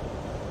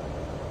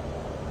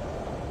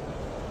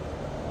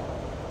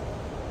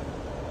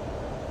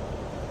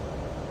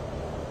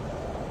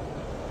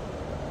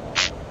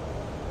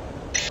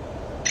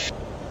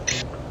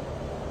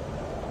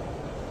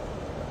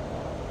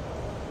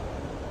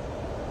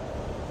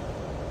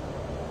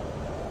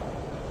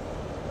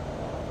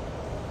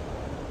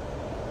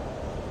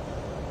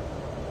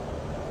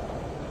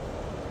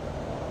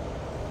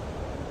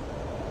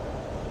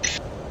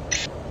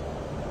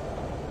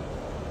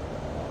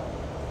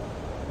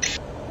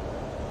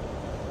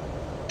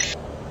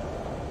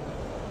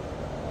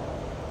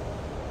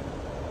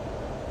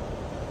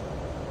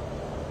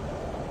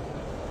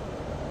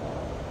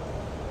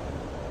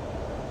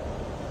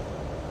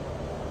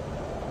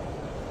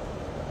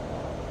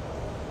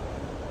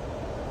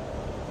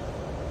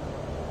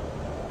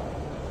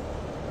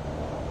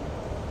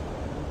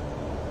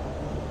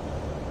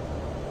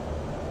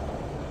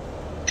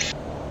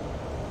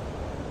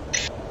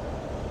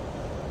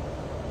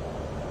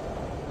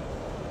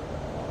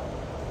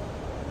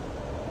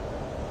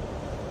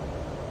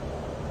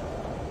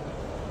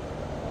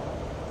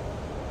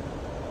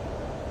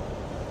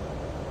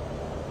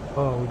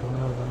 Oh, we don't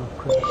have enough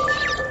credits.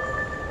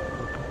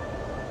 Okay.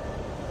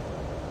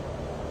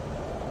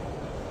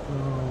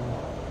 No.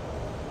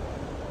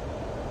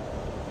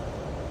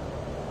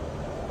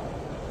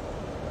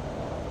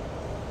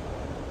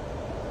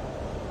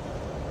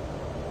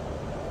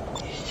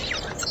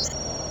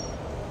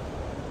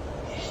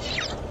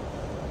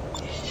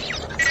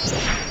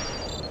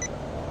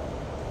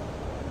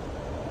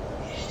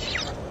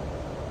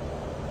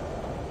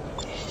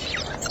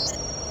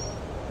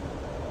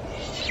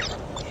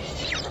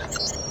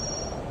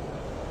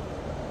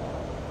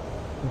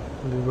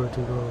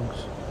 Liberty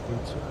Rogues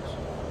beats us.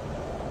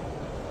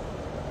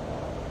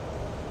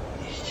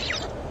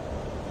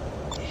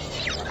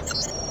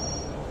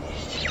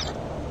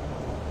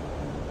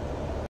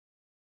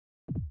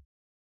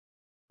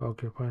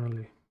 Okay,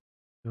 finally.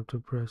 You have to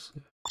press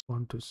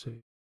F1 to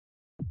save.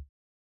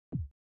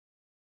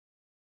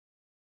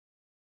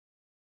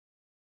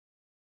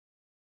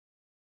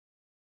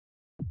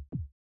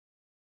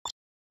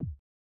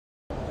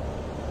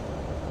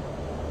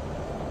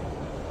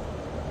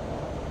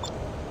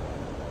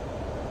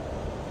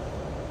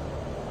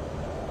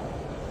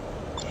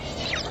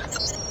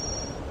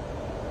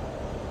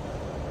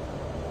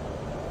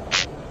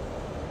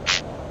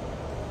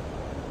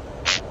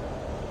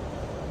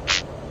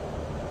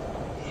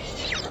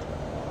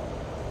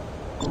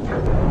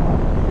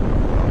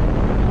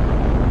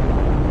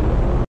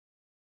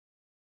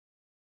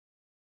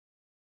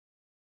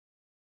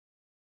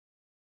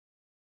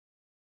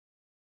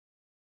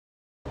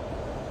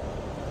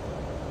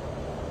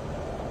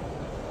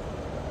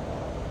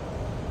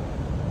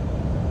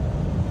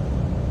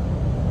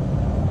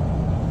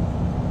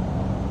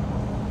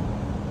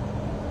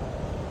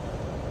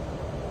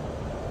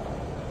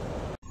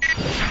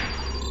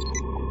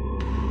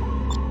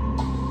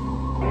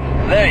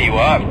 There you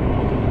are.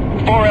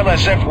 4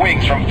 LSF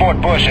wings from Fort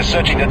Bush are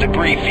searching the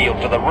debris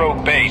field for the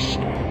rogue base.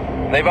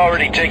 They've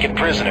already taken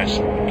prisoners.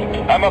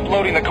 I'm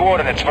uploading the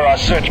coordinates for our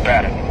search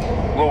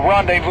pattern. We'll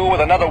rendezvous with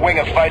another wing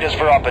of fighters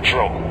for our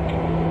patrol.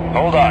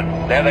 Hold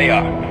on, there they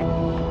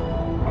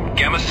are.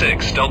 Gamma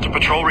 6, Delta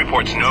Patrol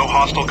reports no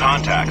hostile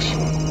contacts.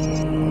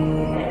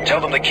 Tell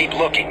them to keep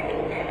looking.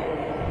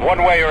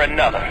 One way or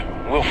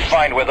another, we'll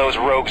find where those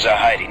rogues are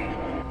hiding.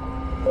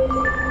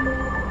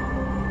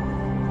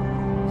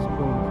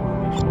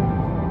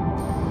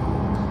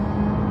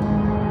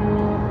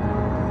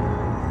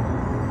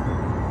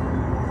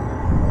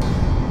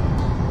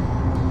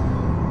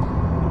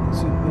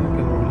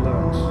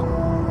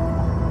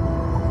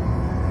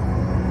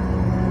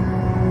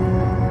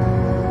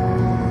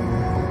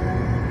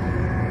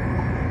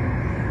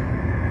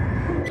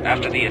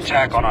 After the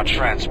attack on our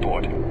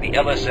transport, the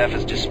LSF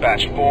has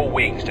dispatched 4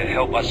 wings to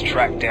help us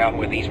track down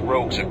where these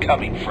rogues are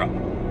coming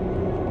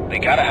from. They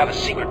gotta have a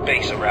secret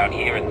base around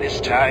here, and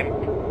this time,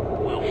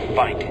 we'll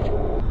find it.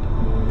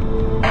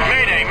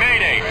 Mayday,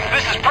 Mayday!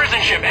 This is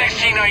prison ship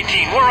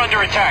XT-19. We're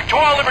under attack. To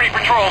all Liberty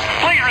patrols,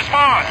 please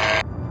respond!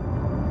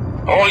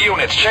 All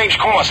units, change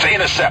course to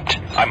intercept.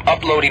 I'm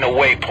uploading a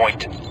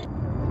waypoint.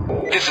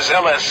 This is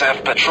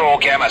LSF Patrol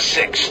Gamma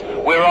 6.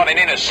 We're on an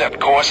intercept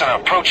course and are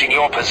approaching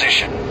your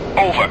position.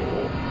 Over.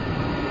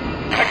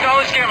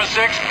 Acknowledge Gamma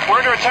 6. We're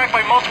under attack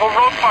by multiple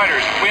rogue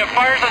fighters. We have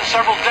fires on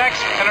several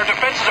decks, and our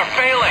defenses are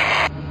failing.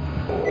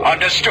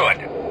 Understood.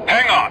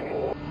 Hang on.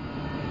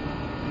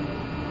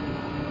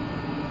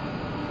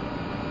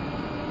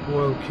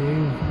 Well,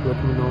 King,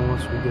 let me know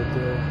once we get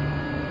there.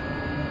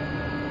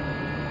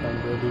 I'm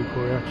ready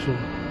for action.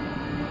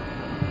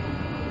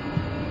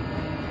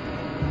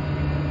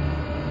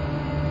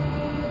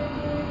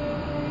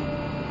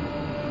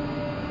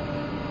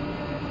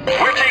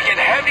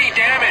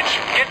 damage.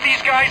 Get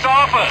these guys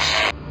off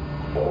us.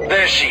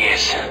 There she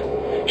is.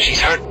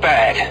 She's hurt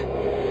bad.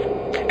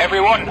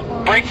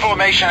 Everyone, break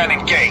formation and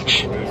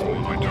engage.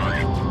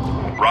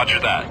 Roger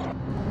that.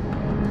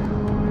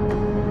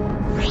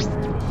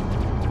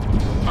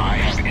 I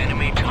have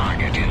enemy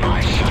target in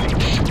my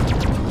sights.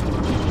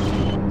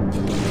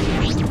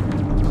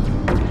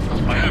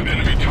 I have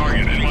enemy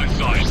target in my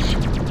sights.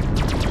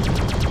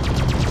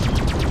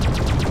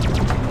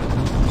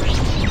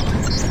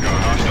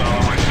 Got hostile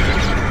on my six.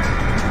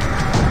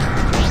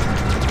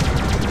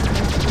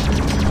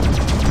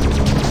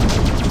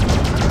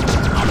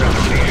 I'm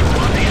gonna leave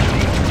one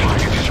enemy.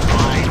 Target is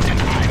mine and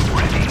I'm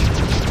ready.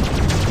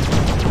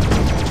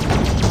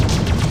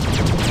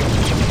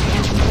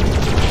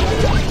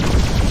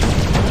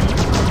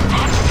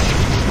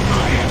 I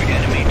have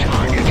enemy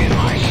target in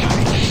my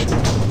sights.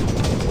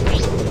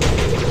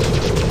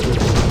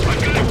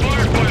 I've got a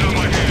firefight on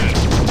my hands.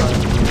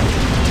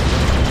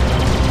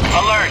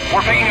 Alert!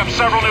 We're picking up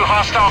several new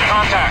hostile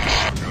contacts.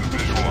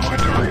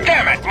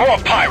 Damn it! More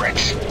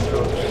pirates!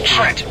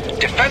 Trent,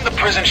 defend the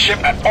prison ship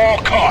at all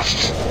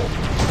costs.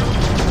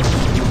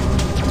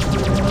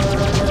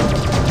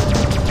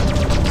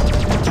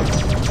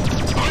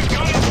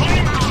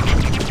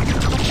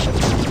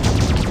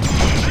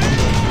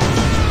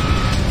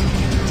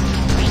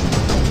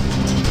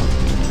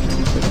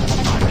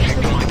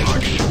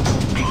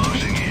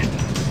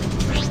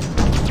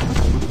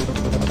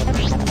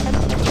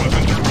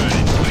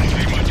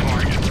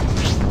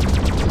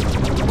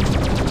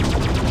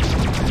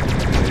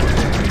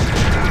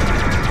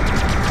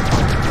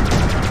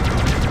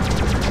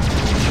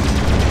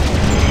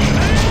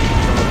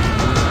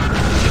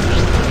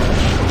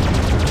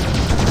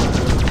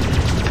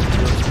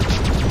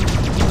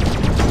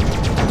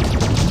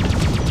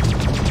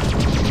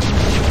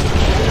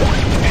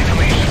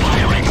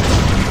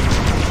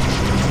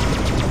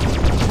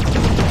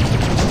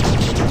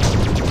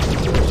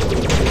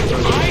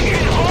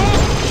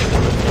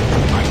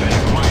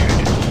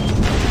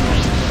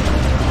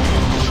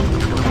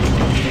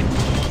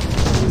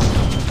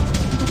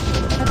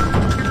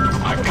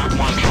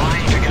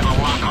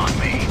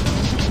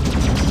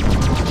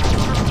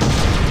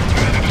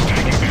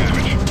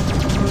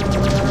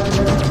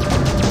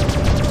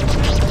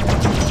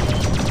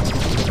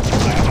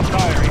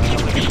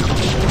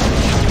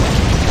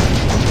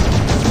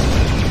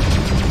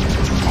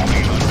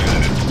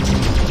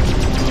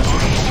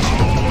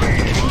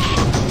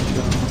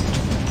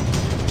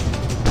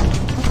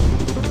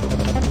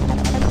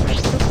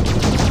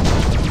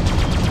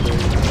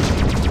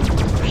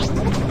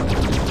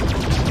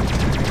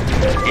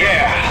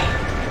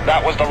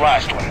 That was the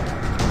last one.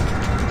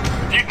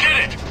 You did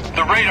it!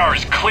 The radar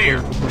is clear.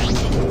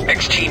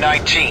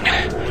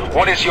 XT-19,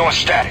 what is your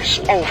status?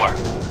 Over.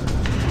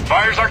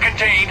 Fires are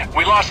contained.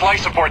 We lost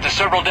life support to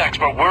several decks,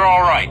 but we're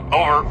all right.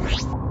 Over.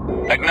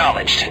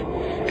 Acknowledged.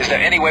 Is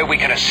there any way we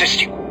can assist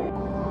you?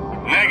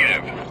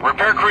 Negative.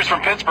 Repair crews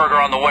from Pittsburgh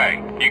are on the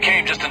way. You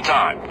came just in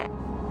time.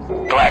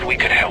 Glad we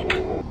could help.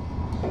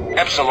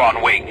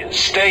 Epsilon Wing,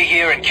 stay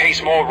here in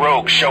case more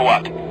rogues show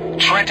up.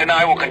 Trent and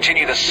I will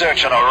continue the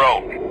search on our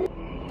own.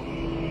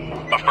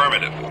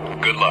 Affirmative.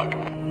 Good luck.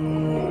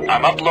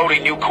 I'm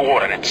uploading new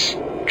coordinates.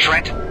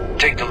 Trent,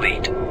 take the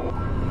lead.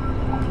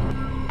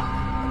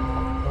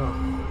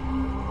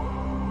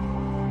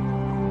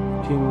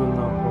 King will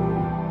not follow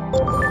you.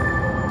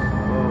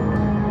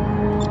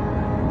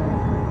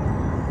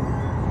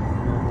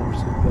 No more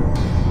seatbelt.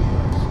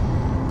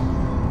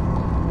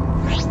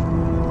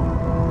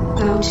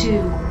 Go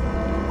to.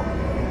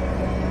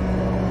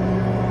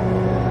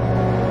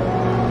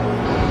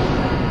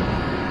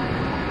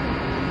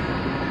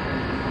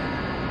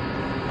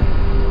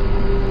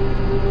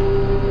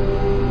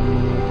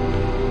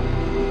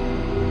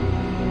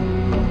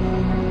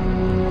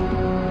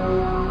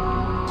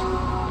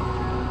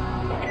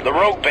 The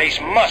rogue base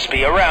must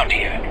be around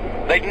here.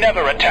 They'd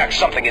never attack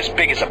something as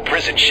big as a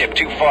prison ship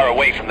too far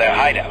away from their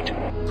hideout. I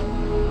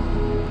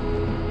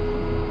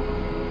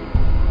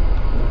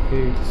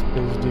hate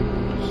space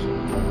demons.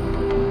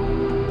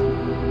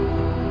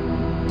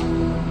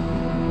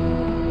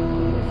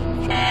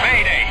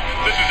 Mayday!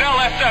 This is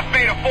LSF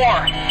Beta 4.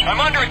 I'm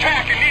under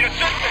attack and need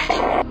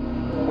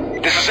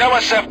assistance. This is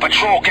LSF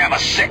Patrol Gamma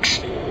 6.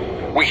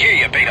 We hear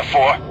you, Beta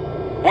 4.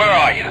 Where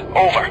are you?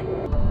 Over.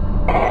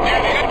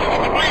 Near the edge of the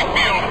debris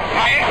field.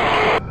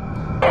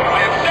 I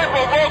have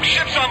several rogue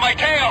ships on my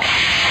tail.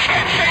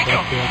 Can't shake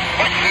them.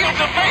 My shields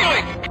are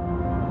failing.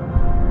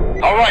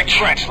 All right,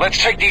 Trent. Let's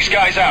take these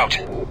guys out.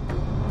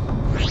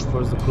 Where's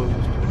the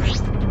closest?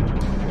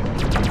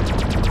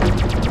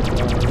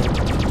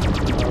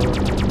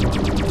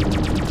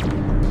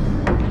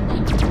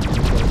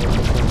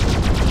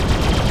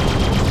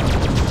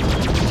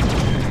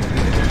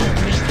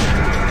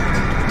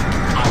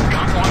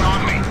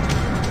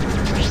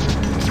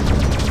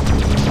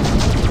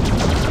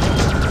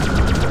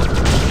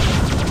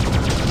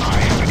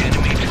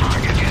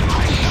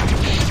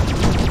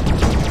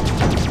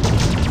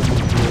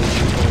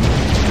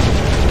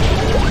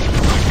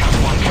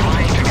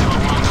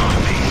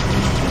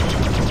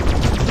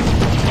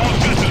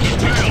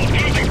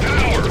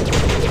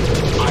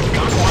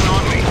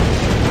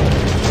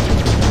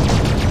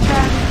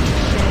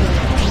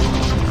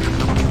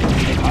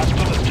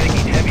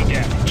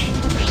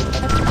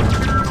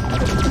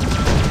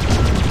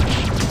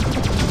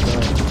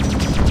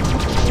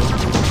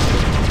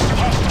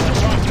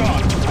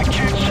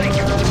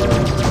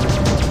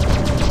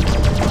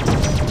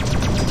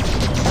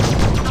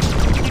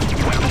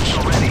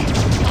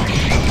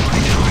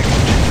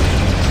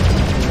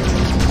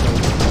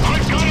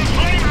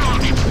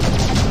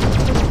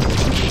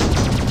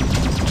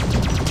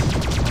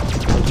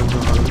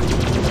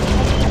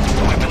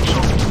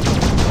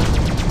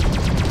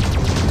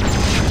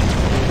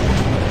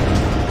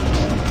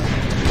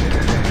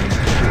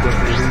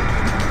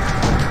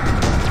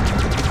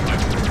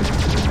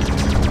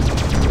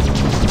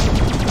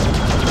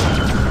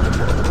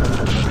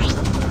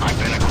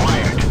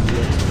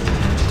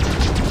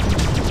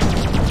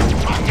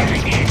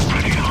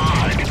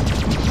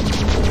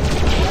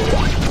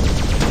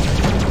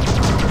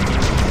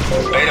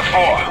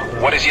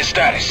 your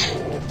status?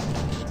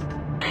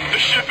 The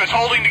ship is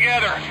holding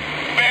together.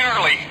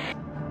 Barely.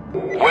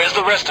 Where's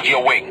the rest of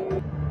your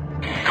wing?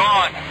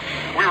 Gone.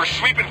 We were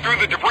sweeping through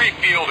the debris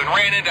field and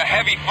ran into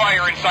heavy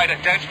fire inside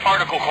a dense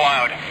particle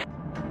cloud.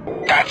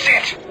 That's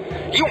it.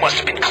 You must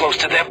have been close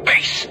to their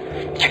base.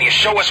 Can you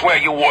show us where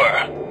you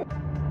were?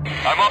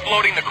 I'm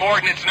uploading the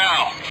coordinates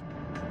now.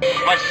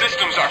 My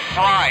systems are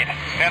fried,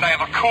 and I have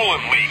a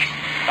coolant leak.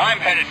 I'm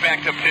headed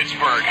back to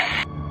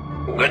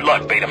Pittsburgh. Good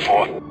luck, Beta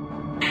 4.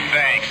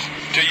 Thanks.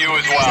 To you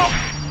as well.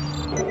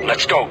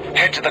 Let's go.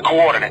 Head to the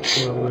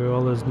coordinates. Well, we're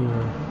always near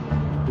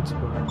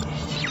Pittsburgh.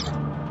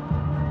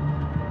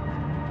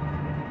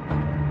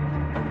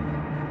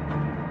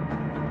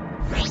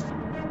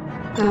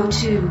 Go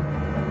to.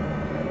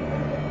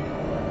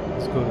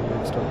 Let's go to the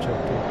next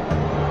objective.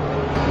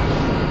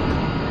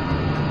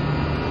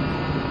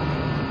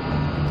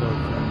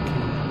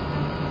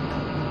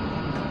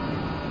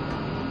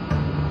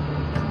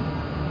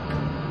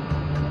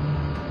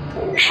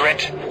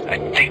 Trent, I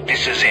think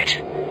this is it.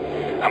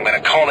 I'm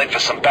gonna call in for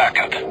some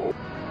backup.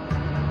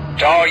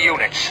 To all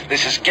units,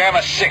 this is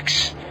Gamma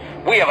 6.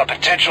 We have a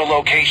potential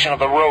location of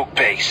the rogue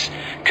base.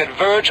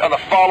 Converge on the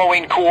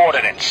following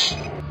coordinates.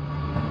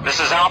 This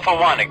is Alpha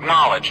 1,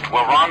 acknowledged.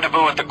 We'll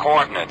rendezvous at the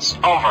coordinates.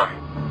 Over.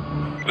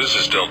 This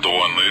is Delta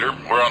 1, Leader.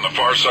 We're on the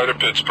far side of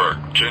Pittsburgh.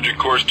 Changing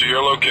course to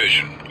your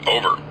location.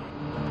 Over.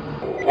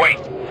 Wait,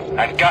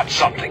 I've got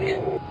something.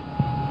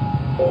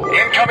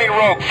 Incoming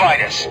rogue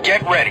fighters,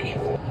 get ready.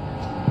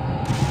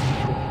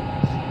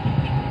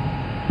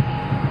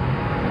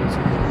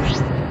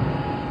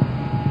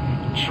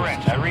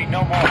 Trent, I read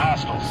no more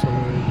hostiles.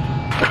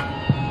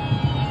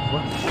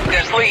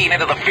 There's lean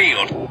into the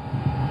field.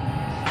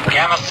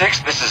 Gamma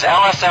 6, this is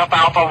LSF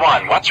Alpha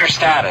 1. What's your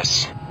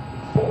status?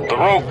 The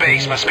rogue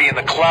base must be in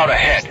the cloud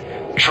ahead.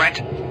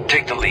 Trent,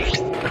 take the lead.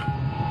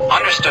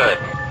 Understood.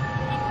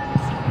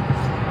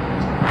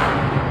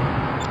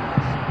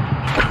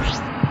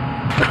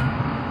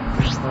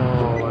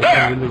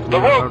 There! The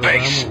rogue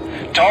base!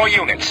 To all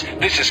units,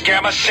 this is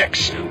Gamma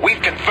 6.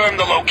 We've confirmed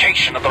the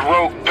location of the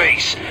rogue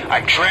base.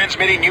 I'm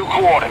transmitting you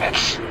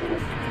coordinates.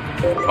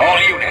 All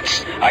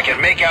units, I can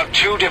make out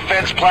 2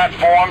 defense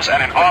platforms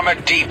and an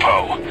armored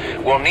depot.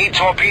 We'll need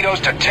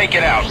torpedoes to take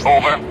it out.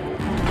 Over.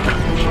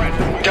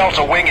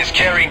 Delta Wing is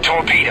carrying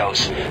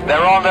torpedoes.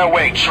 They're on their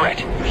way,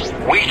 Trent.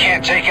 We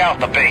can't take out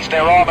the base.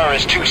 Their armor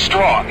is too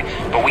strong,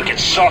 but we can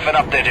soften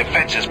up their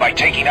defenses by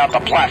taking out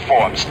the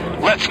platforms.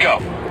 Let's go.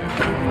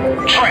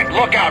 Trent,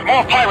 look out!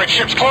 More pirate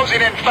ships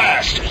closing in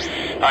fast!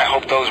 I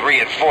hope those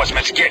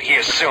reinforcements get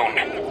here soon.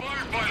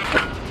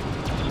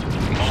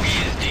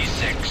 Bogey is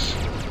D6.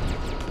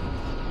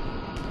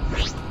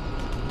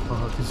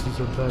 Oh, this is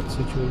a bad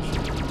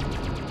situation.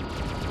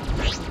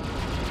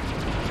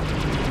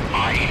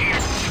 I hear.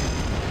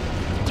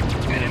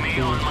 Enemy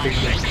on my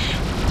 6.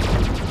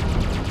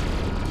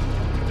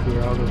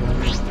 We're out of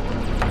ammo.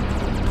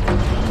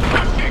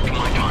 I've picked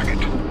my target.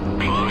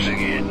 Closing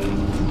in.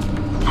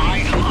 I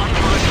am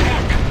under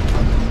attack.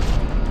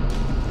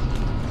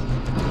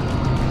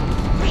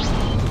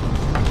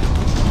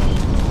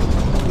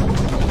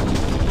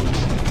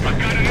 I've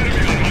got an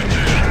enemy on my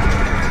tail.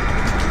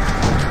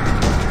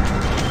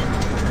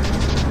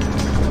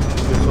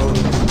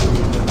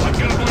 I've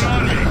got one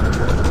on me.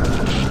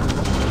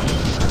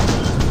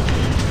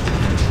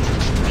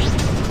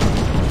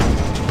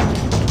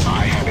 I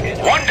have it.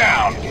 One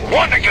down!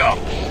 One to go!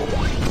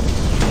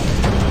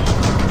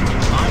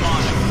 I'm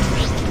on it.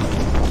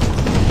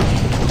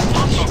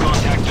 Console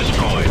contact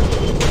destroyed.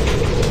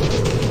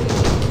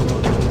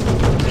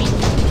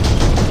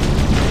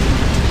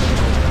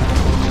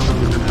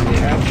 I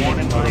have one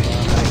in my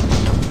sight.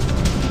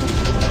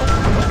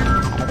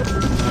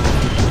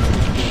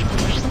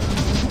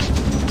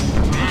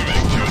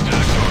 Moving to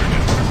attack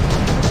target.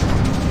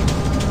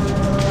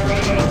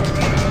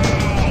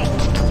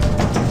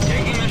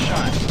 Taking a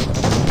shot.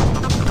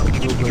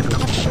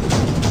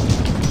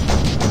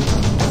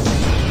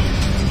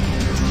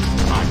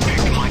 I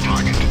picked my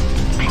target.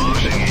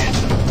 Closing in.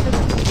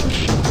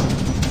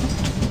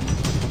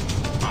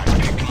 I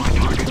picked my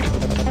target.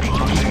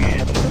 Closing in.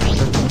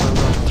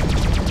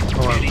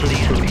 Hitting the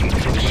enemy and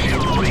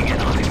zeroing in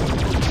on him.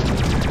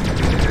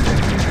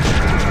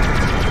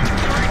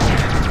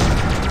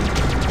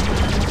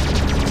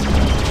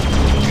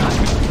 Got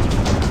it.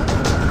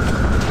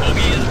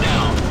 Bogey is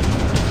down.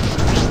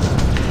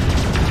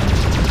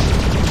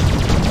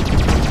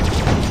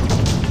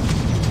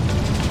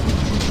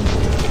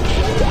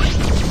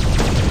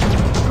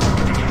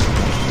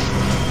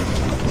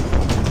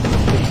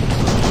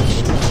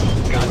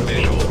 Got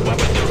visual.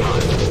 Weapons are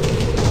on.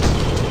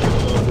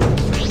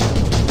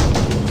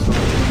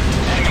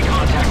 Enemy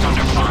contact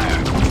under fire.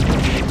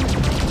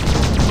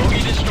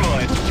 Bogey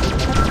destroyed.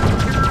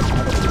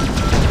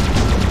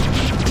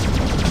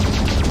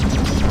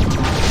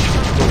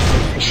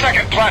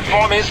 Second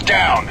platform is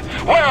down.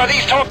 Where are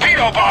these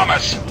torpedo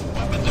bombers?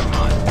 Weapons are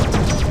on.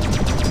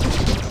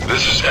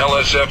 This is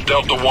LSF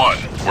Delta 1.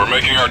 We're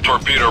making our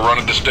torpedo run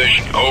at the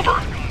station. Over.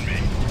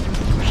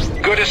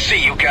 Good to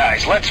see you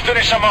guys. Let's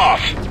finish them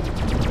off.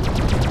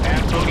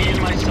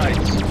 Checking my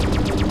sights.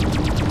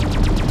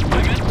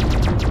 Limit.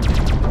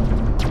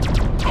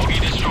 Bogey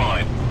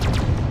destroyed.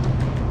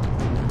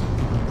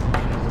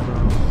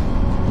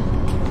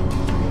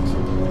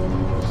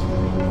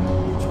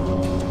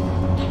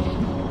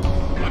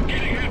 I'm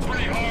getting hit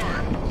pretty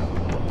hard.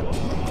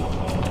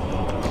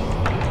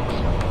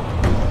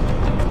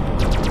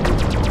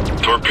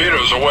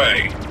 Torpedoes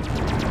away.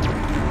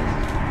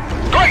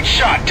 Great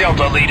shot,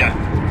 Delta Leader.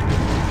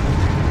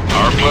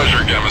 Our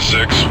pleasure, Gamma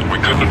 6. We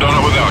couldn't have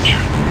done it without you.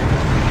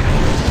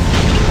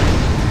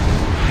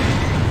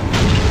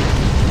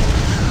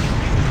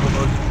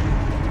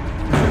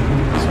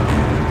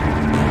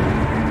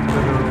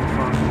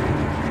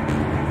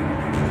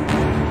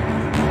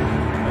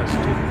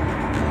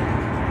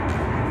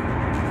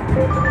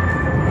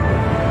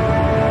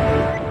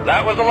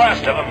 That was the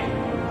last of them.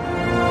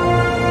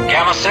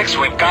 Gamma 6,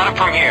 we've got it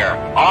from here.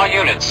 All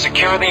units,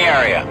 secure the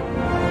area.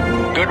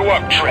 Good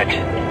work, Trent.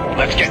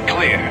 Let's get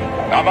clear.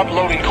 I'm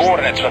uploading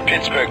coordinates for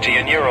Pittsburgh to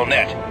your neural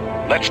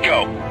net. Let's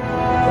go.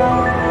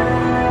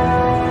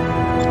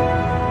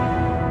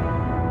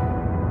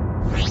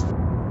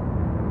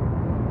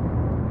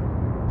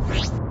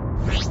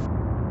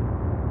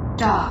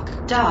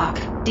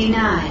 Dock,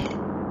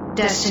 denied.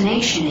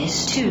 Destination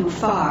is too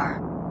far.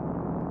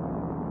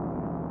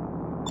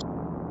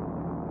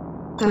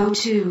 Go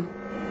to.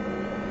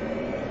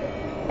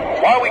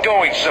 Why are we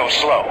going so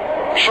slow?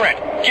 Trent,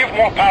 give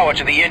more power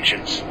to the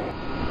engines.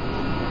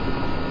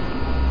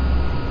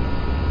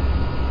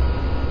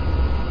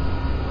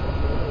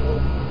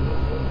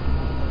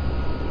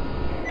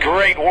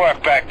 Great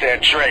work back there,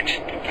 Trent.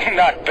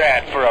 Not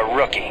bad for a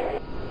rookie.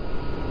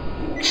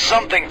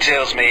 Something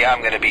tells me I'm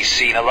going to be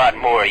seeing a lot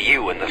more of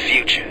you in the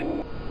future.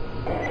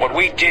 What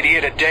we did here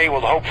today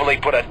will hopefully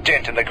put a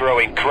dent in the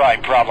growing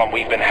crime problem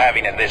we've been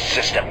having in this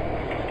system.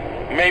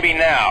 Maybe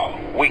now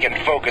we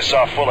can focus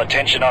our full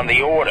attention on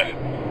the Order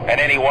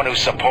and anyone who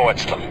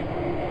supports them.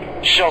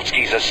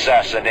 Schultzky's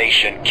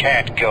assassination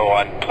can't go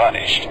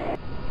unpunished.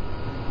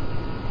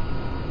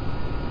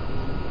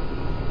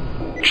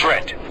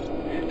 Trent,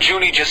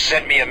 Junie just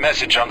sent me a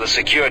message on the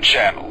secure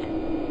channel.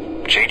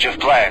 Change of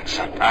plans.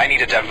 I need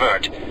to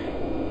divert.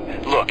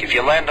 Look, if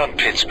you land on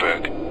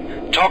Pittsburgh,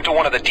 talk to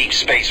one of the deep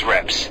space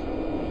reps.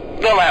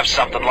 They'll have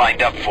something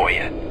lined up for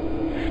you.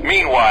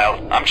 Meanwhile,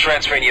 I'm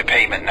transferring your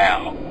payment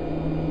now.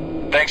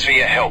 Thanks for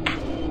your help.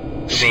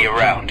 See you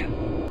around.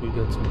 We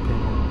got some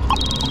payment.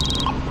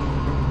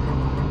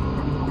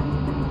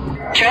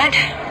 Trent,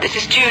 this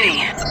is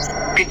Junie.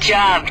 Good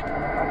job.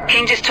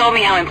 King just told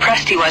me how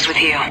impressed he was with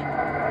you.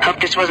 Hope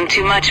this wasn't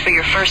too much for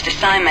your first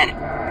assignment.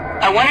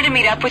 I wanted to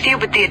meet up with you,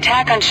 but the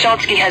attack on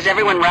Schultzky has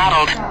everyone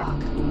rattled.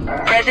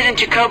 President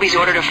Jacoby's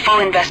ordered a full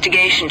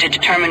investigation to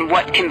determine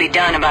what can be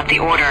done about the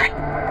Order.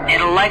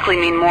 It'll likely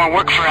mean more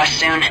work for us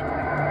soon.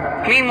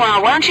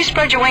 Meanwhile, why don't you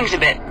spread your wings a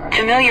bit?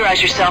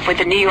 Familiarize yourself with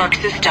the New York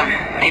system.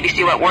 Maybe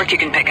see what work you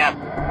can pick up.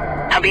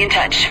 I'll be in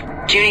touch.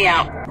 Junie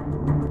out.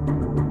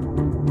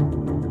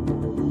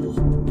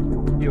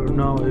 You're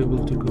now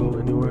able to go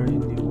anywhere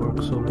in the work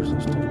solar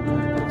system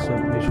and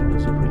accept mission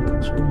as a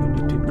freelancer. You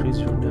need to increase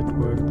your net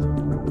worth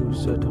to a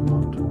set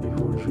amount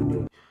before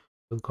Junie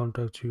will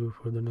contact you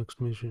for the next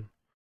mission.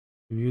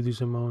 To view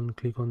this amount,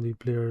 click on the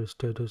player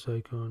status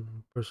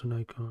icon, person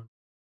icon,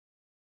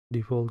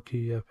 default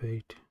key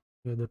F8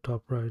 at the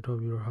top right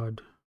of your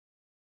HUD.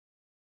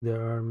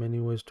 There are many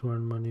ways to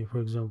earn money. For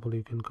example,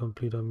 you can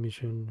complete a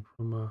mission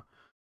from a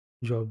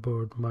job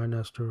board, mine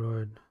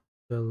asteroid,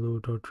 sell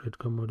loot, or trade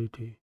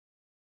commodity.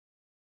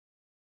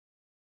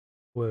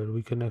 Well,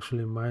 we can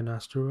actually mine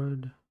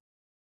asteroid.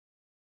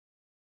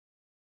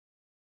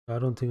 I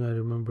don't think I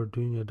remember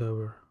doing it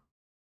ever.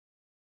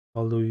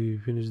 Although you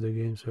finish the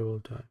game several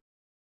times.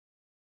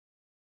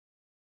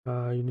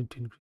 You need to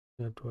increase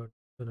network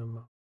that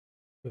amount.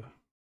 Okay.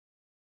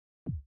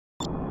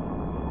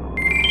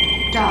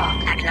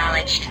 Dock.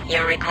 Acknowledged.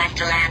 Your request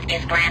to land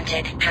is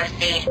granted.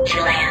 Proceed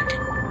to land.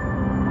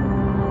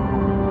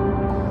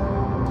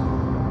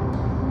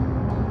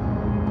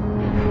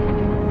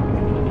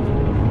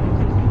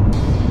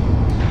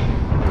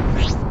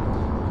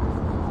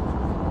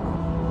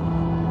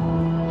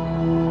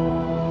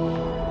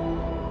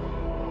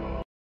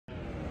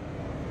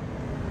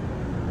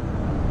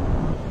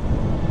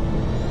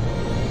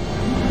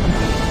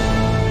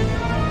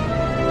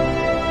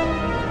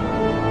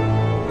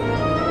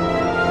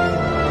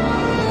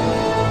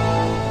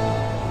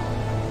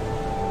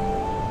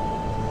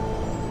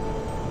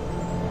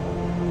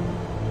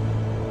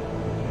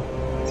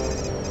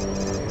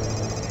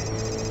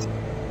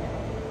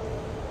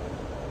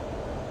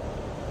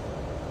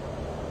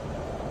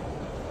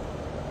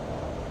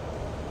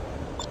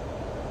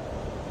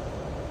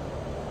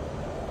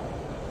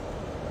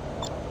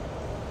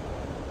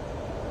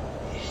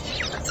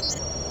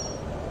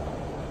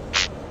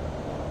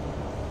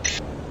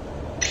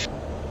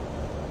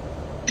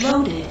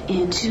 Loaded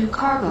into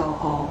cargo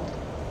hold.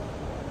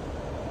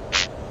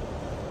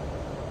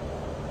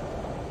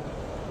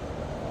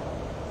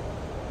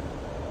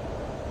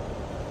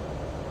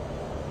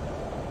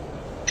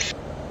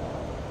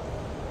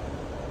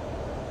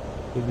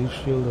 This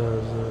shield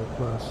has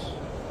class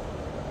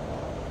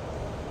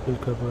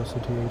build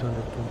capacity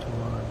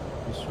 821.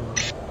 This one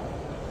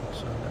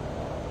 600.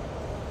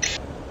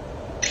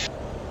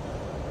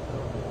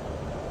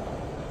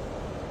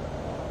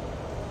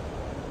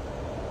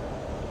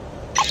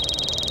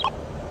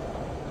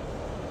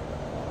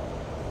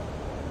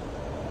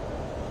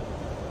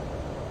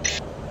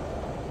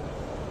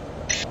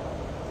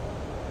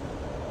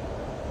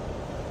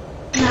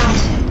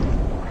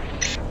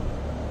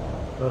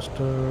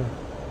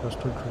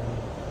 Thruster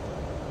training.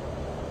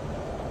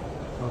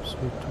 Top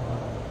speed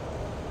 200.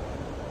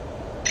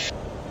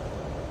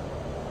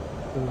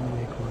 Doesn't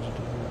make much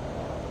difference.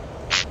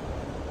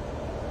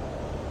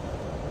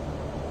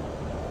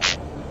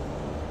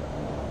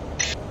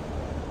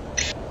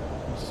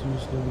 It's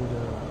usually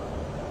the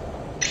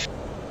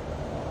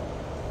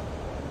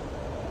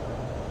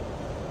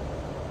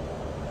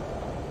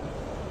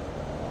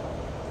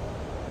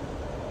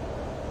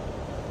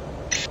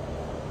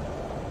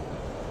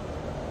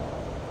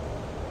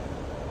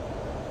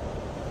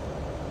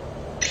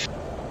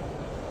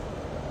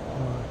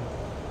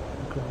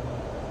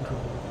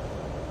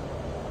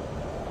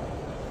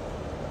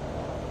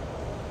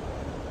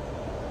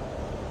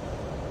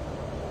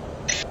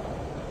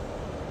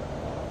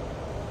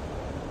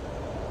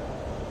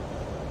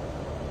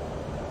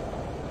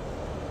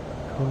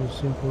is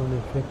simple and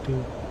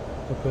effective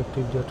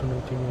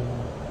detonating and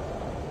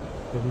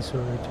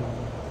eviscerating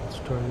its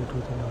target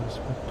within a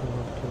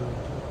respectable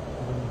kilometer,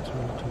 given its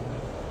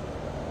relatively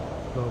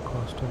low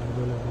cost and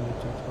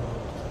availability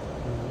throughout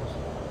the US.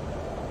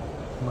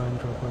 Mine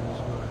dropper is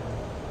by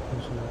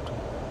functionality.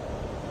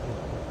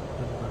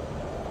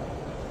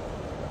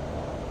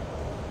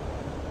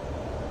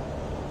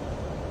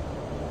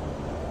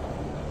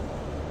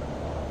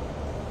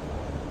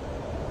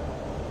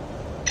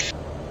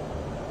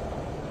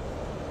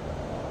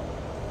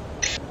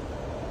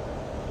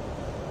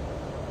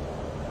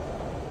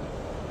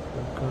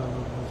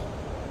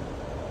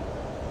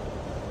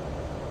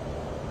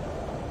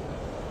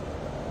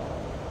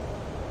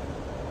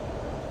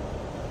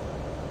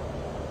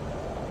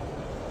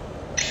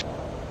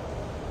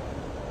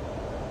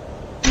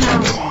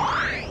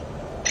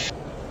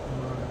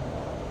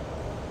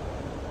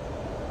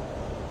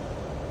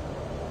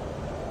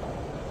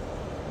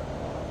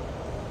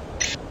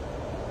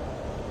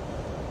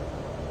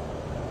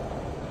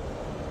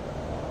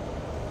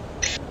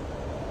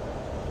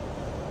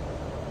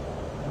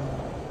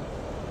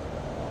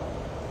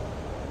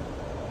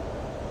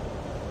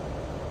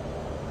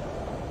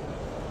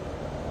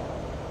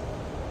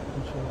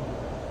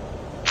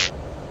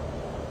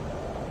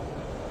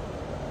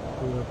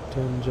 We have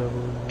 10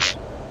 javelins.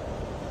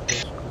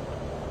 That's good.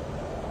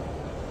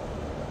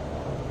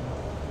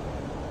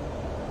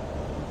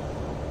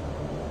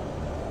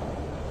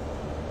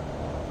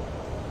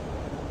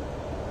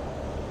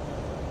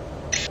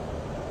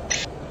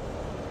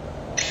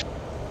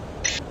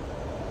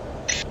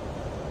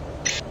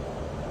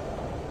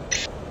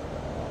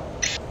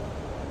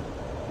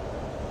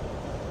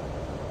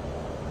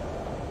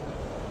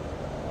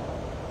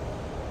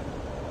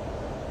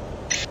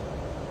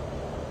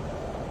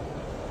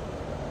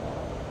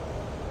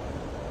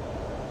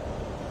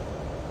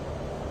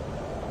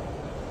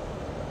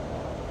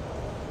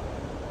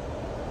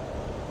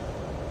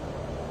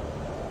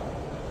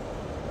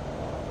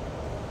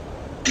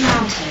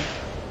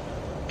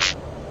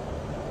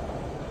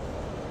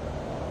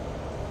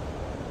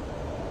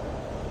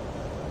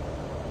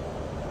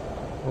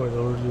 Oh, it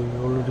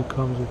already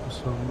comes with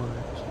some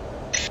mines.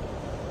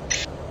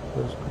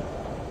 That's good.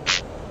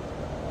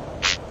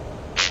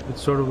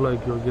 It's sort of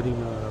like you're getting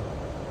a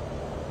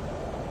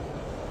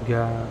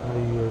gun.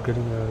 You're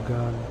getting a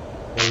gun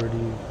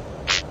already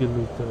filled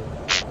with the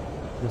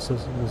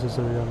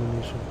necessary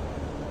ammunition.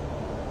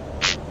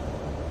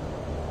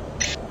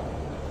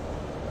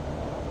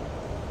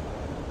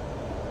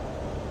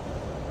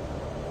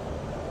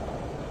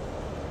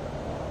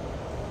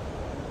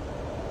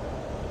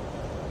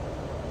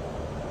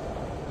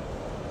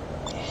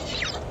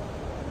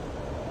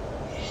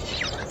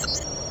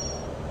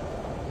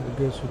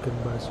 I guess you can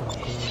buy some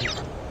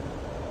commodity.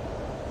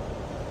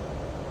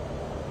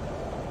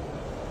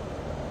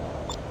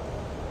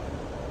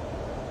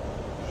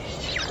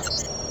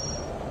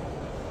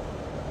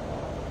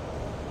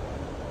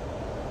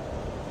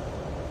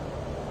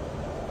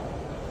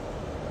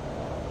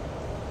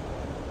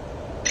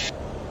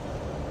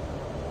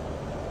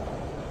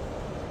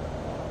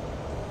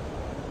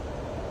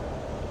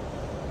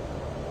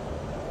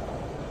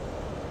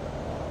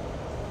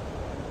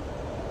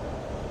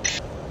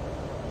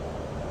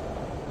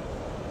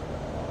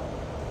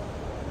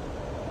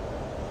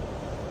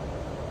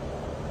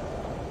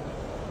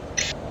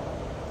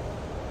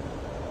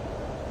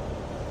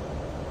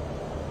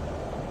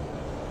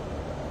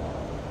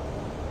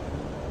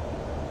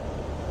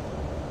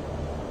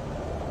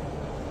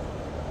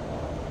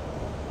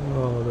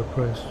 Oh, the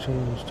price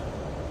changed.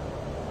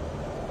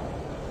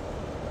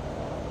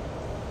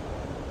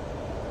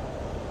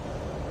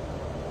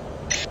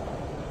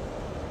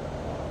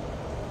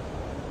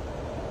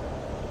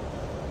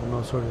 Oh,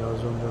 no, sorry, I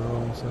was on the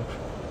wrong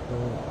section. So,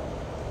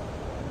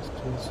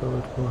 still saw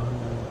it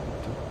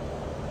 450.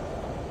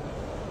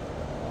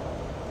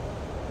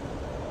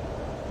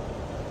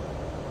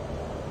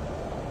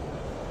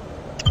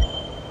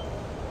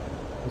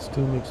 It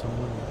still make some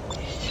money.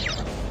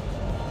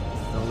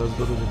 Now let's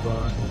go to the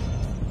bar. See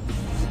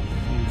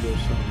if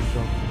there's some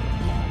chocolate.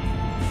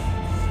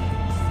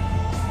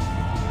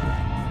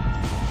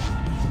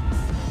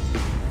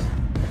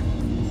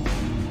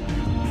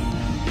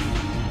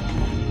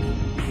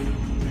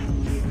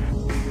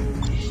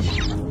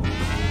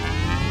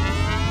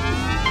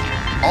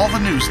 All the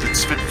news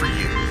that's fit for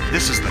you.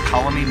 This is the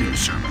Colony News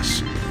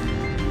Service.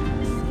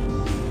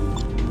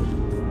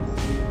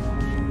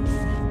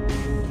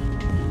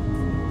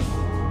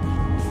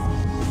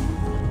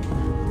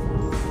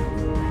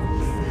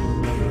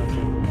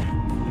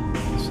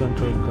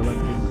 Center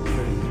collecting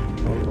credit.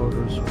 All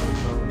orders were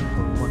held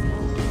for 1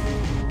 month.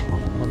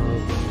 One hour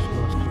was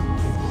lost to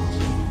people's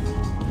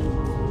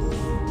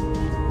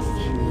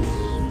cheese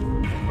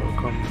or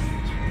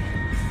comments.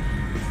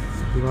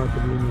 The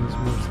market remains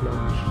more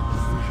sluggish than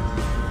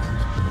usual.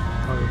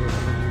 However,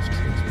 analysts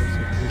expect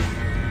a good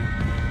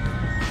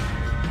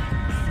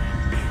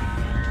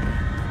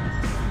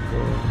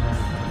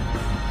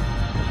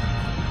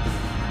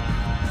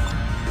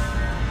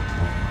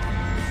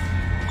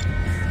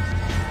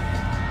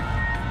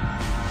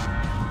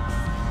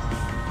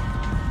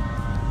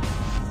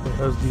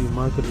as the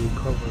market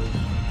recovers,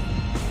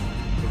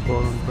 the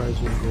foreign price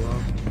will go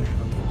up.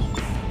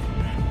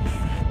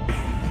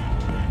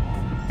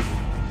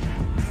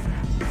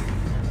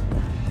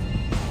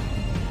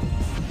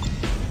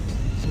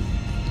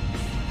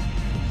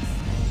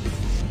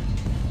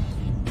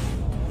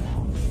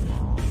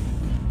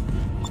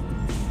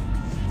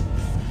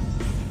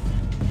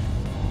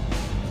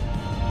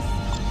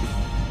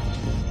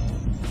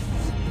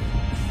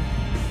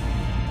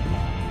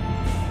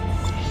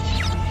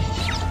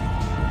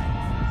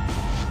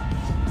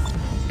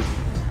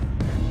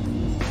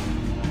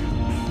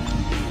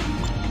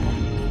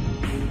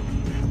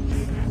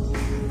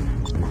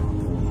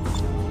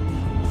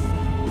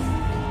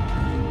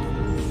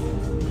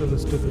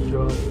 Let's take a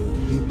job,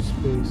 deep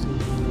space in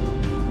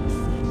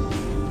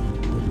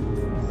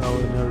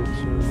our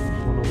Ericsson,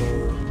 one of our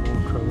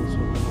more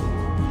troublesome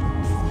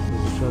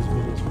is just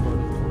been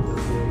spotted on the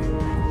day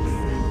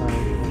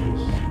time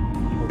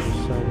of the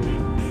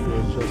sighting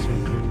was just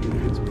entering the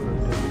Pittsburgh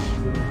damage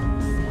field.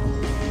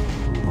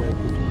 We'd like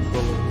you to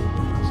follow him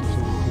and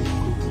assassinate him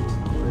quickly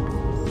and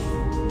correctly.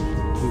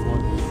 We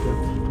want his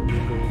death to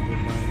linger in the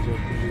minds of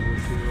the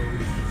Liberty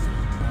Warriors.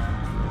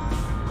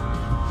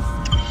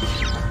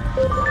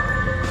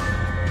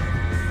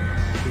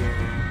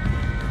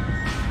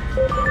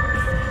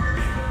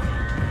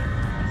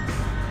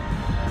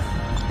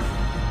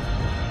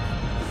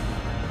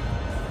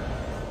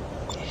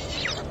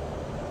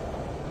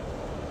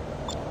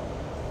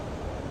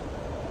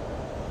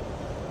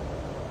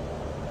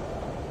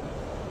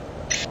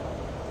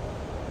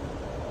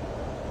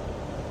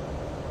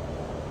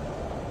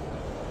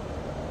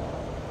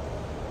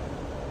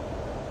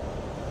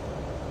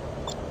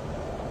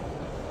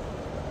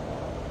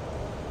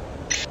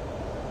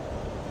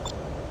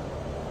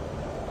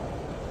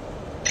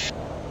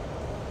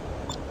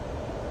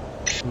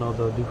 Now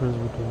the difference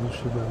between this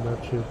ship and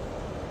that ship,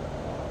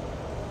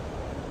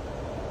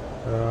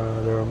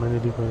 there are many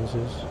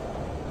differences.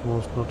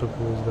 Most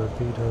notable is that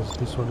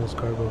this one has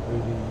cargo of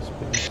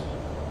 80 space,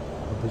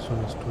 but this one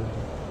is 20.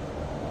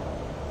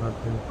 Not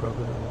very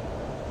profitable.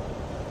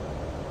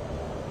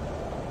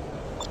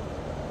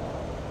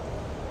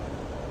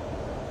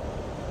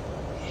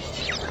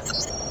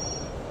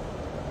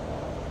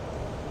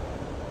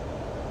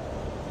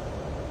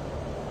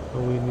 So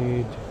we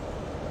need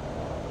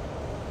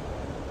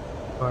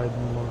 5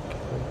 more K.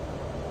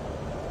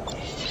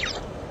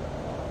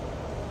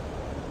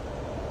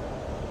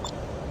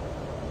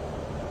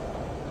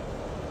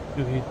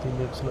 To hit the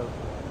next level.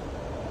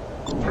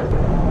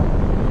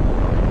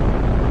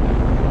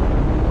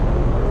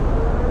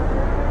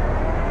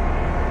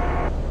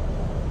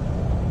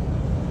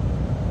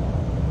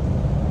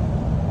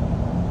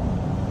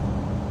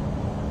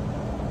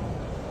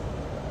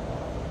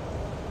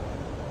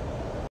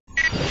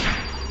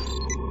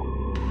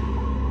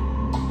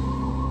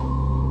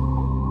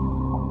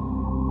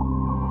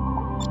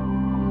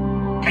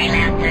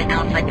 Freelancer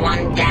Alpha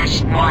 1-1.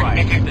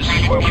 This is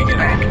Planet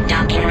Pittsburgh.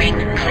 Docking ring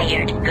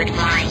cleared. Good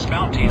flying.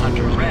 Bounty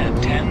Hunter Red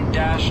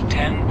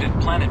 10-10 to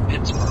Planet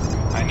Pittsburgh.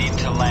 I need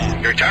to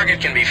land. Your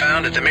target can be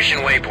found at the mission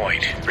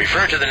waypoint.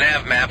 Refer to the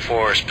nav map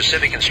for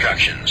specific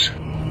instructions.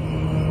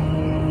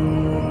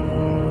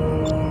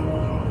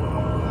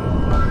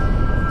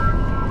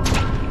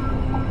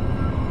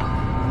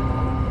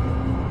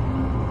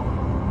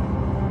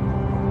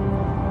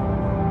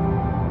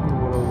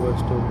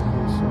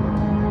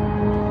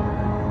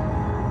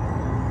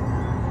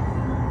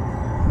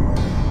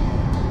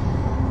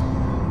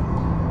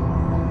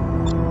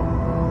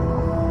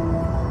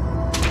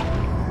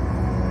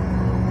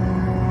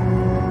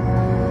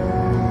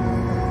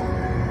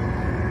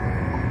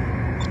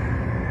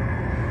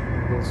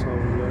 that's all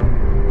we are.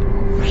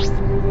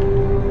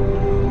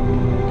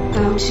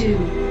 Go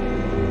to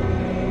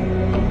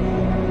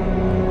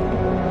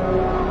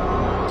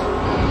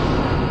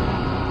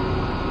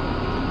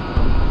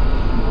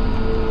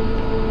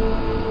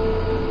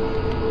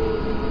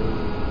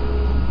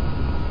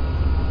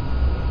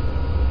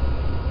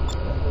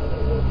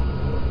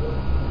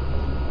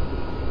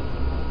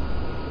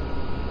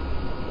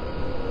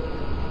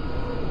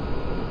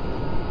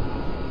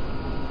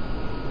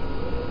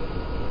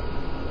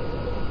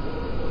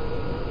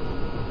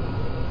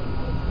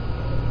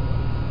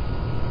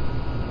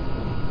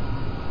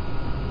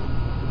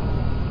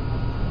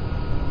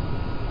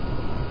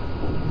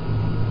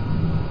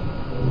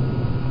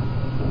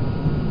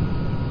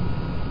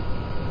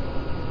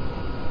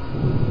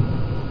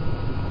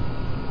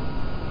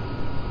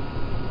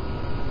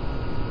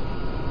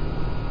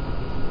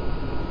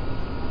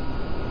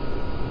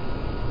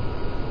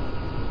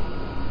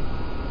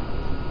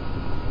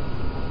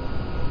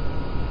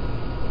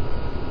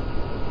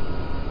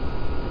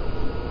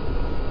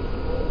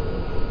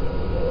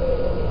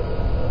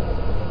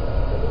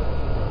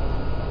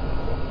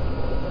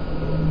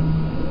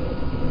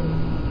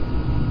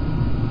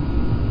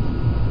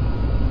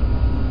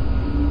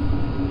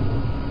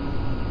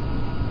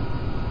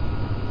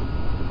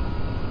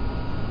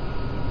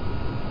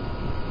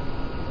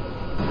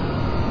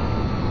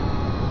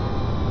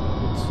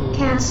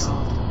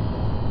cancelled.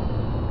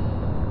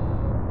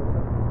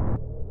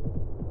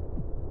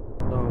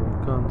 No,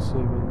 we can't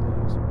save in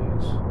the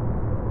space.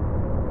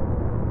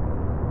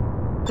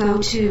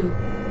 Go to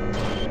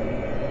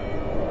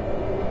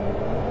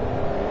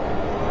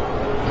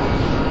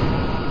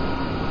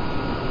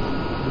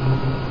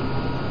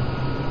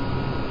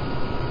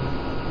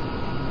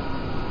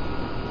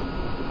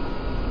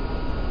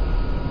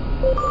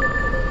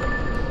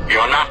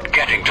You're not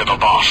getting to the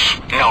boss.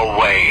 No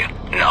way,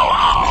 no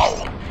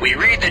how. We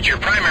read that your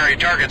primary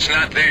target's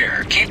not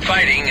there. Keep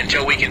fighting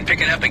until we can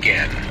pick it up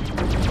again.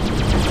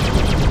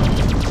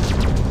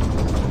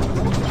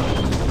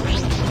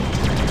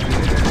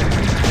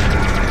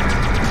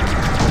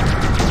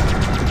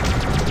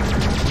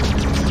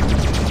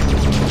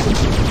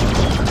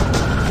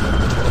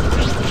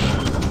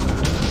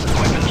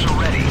 Weapons are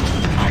ready.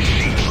 I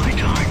see my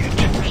target.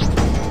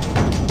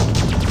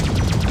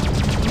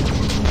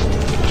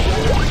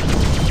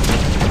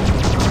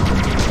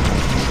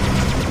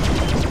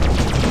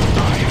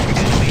 I have an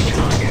enemy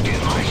target in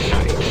my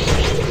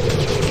sights.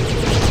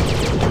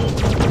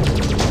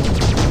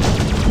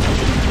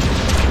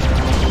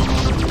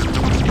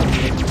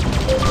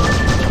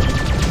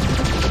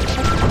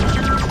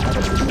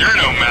 You're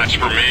no match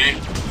for me.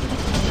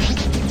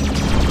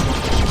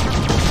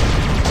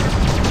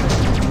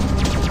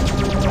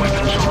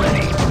 Weapons are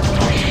ready.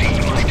 I see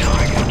my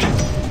target.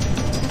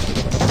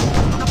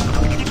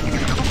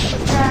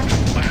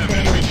 I have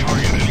enemy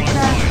target in my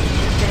sights.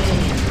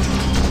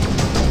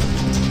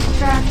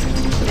 track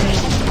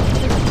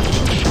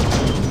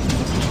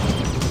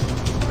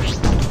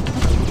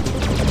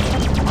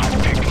I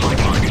picked my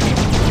target.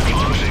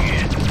 Closing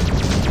in.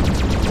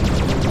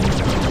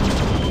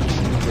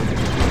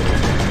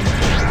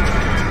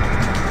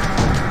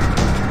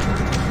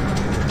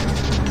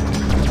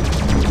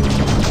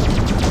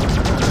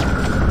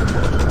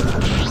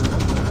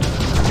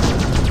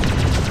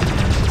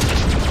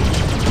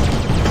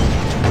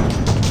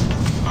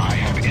 I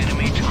have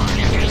enemy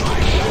target in my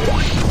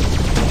sights.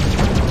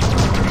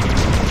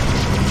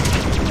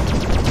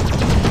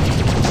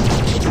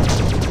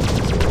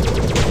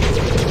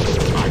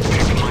 I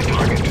picked my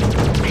target.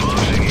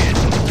 Closing in.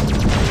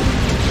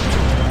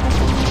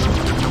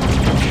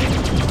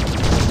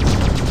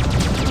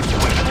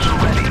 Weapons are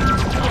ready.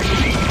 I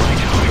see my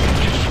target.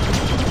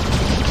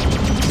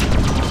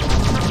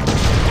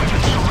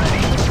 Weapons are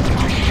ready.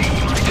 I see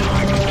my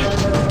target.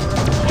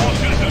 All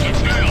systems have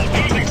failed.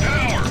 Losing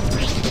power.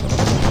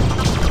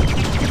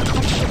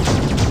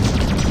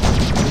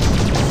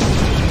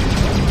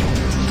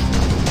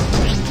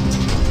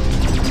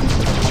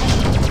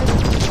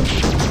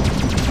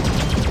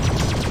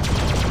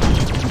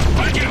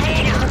 I can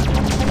hold her.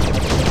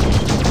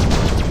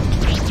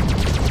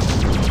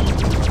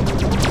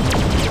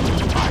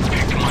 I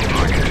picked my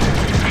target.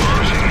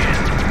 Closing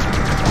in.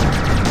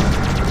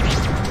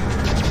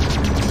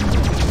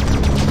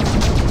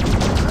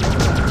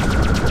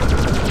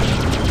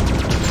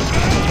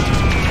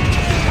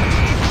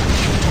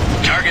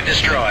 Target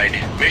destroyed.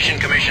 Mission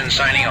Commission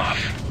signing off.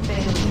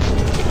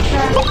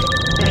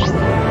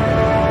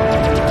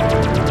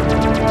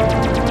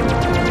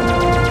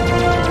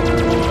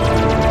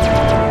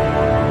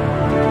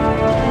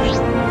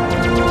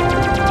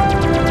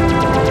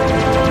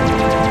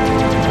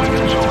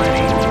 Weapons are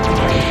ready.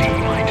 I see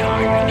my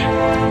target.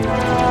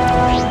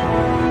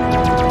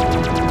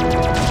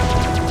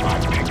 I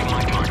picked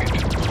my target.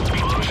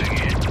 Closing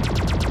in.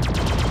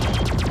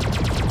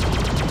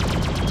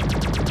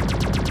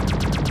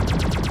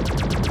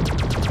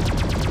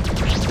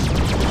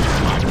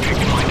 I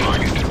picked my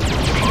target.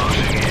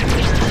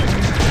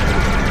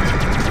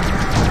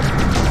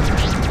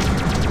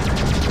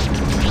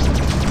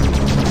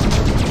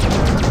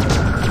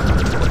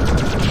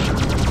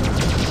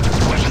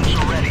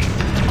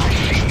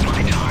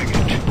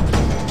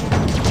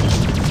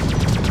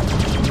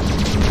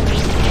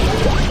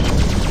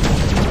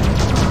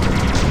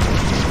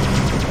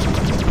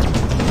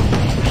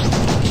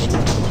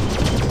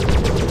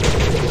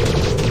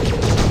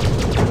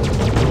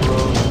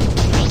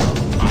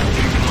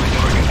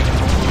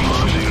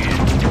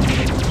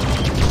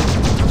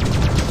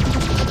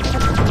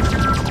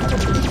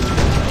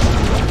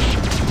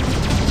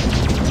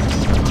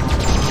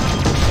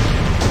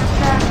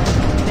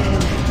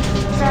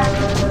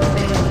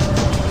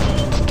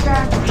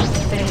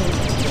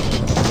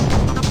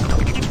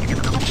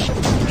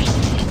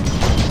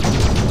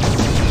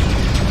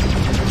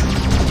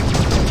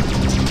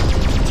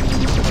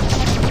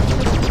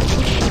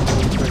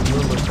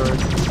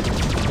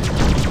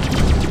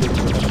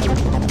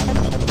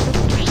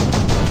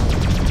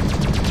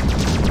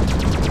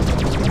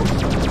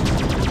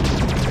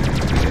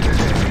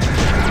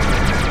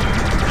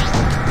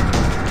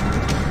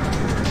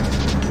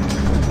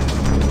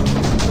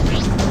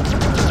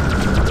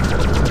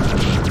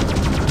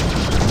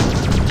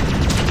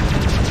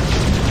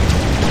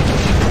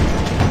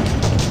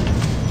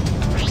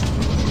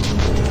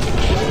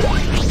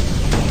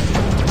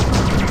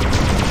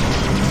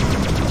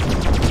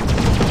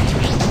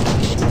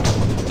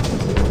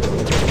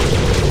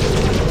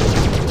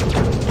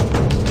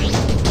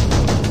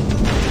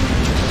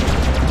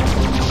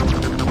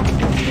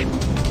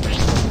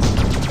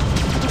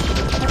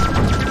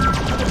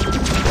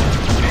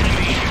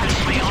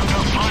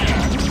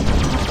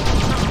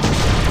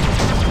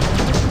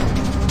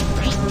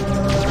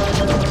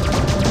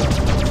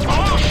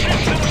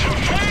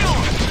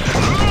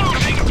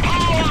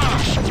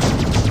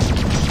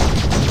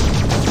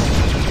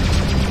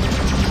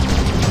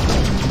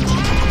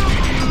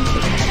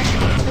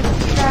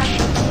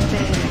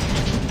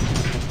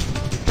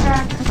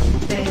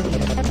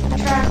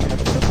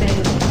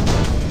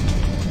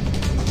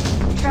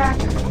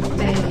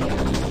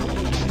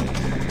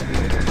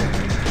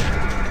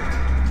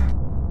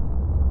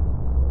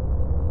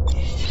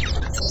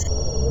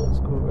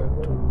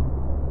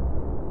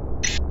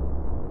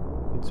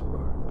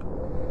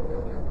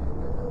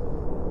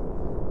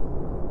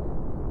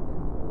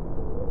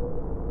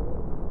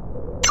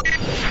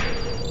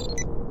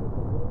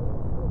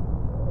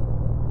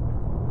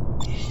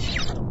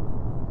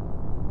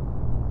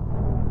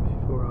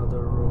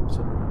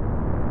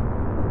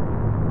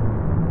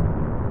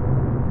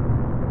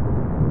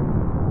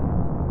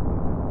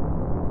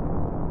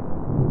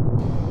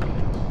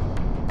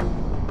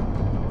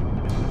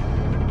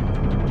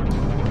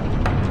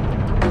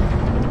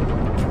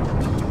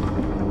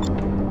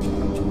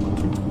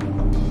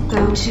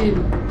 Go to.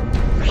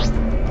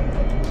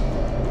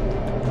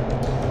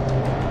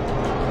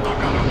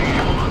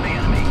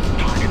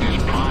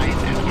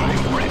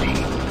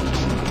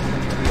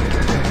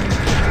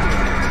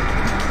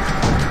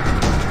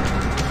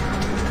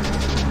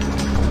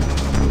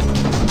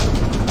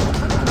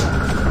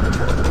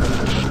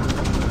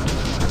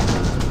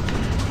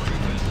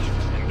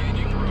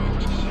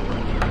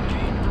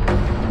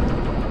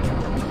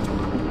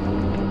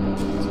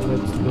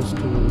 Let's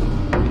do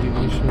the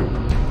mission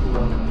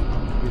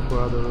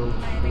before other roads.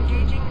 I'm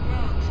engaging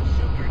rogues,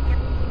 Super.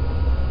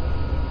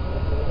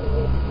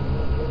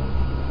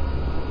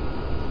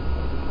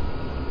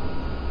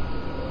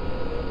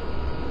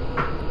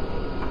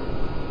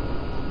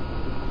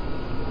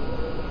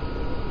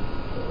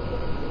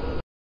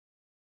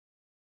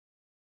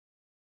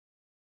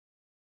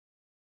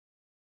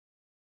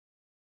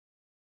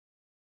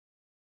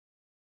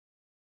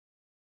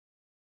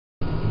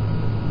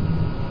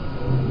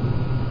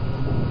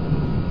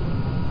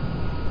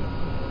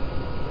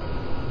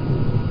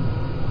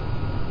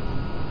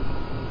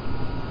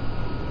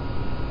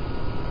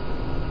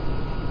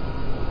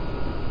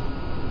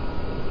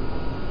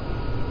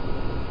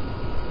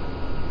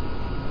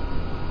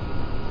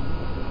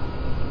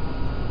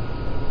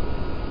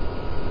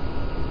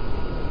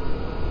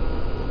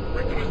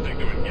 Requesting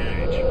to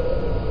engage.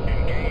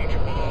 Engage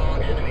all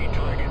enemy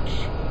targets.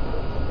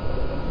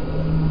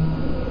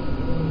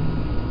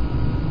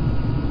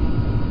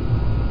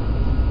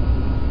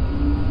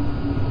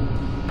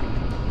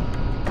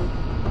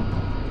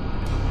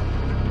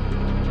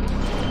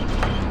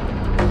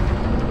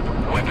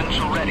 Weapons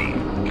are ready.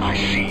 I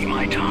see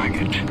my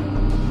target.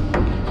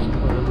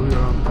 Well, we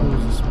are on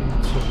cruise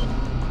speed, so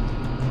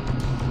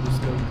we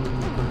stay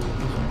doing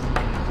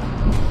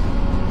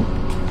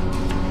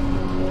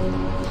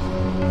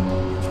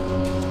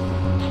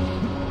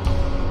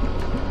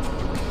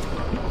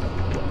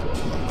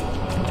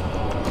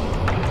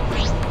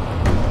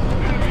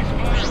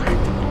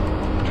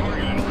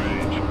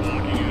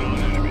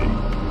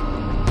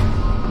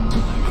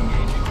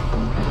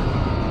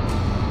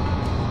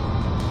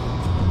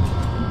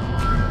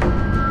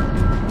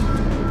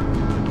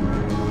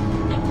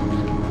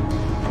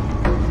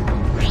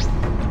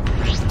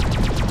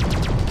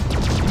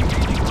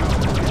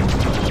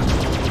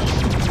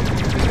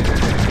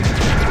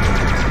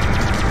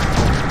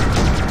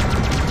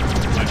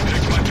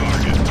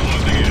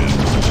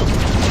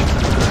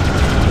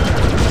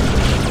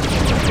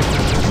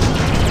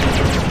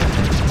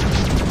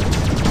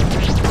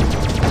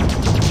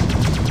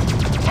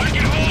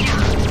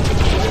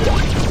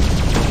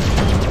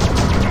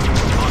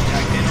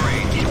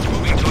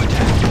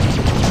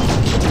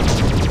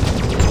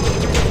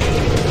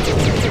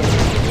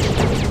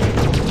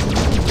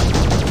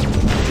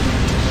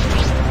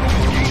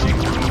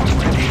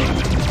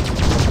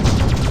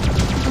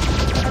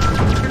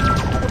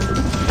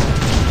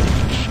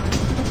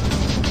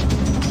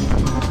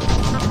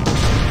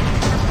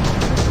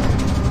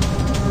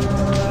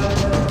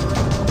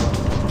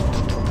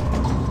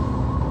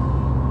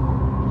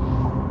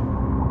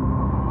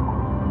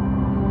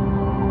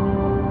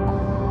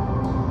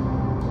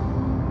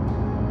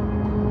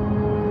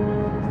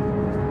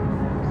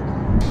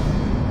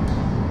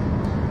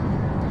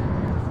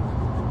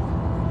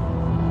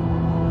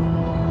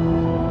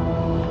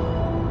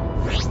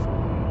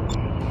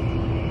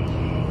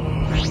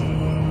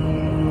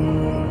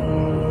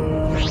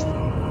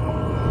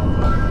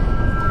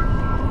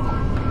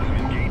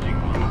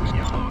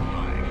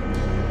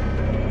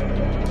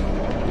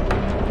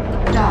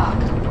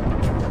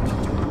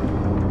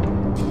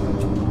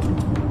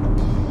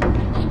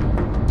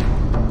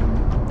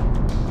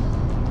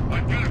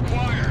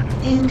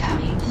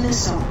Incoming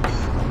missile.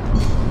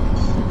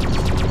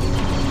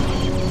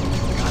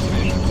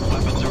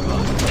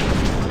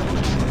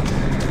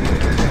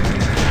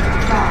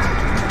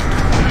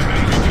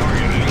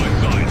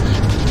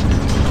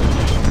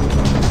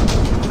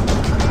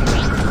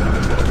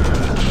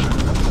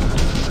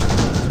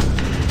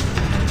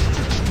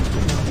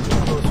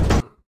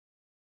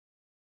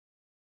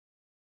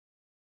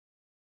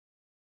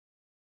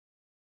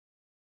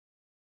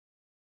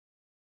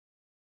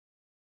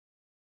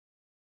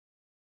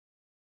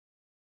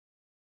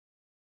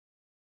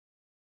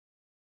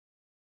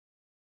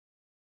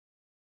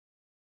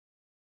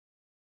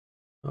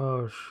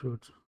 Oh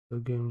shoot, the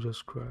game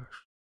just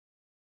crashed.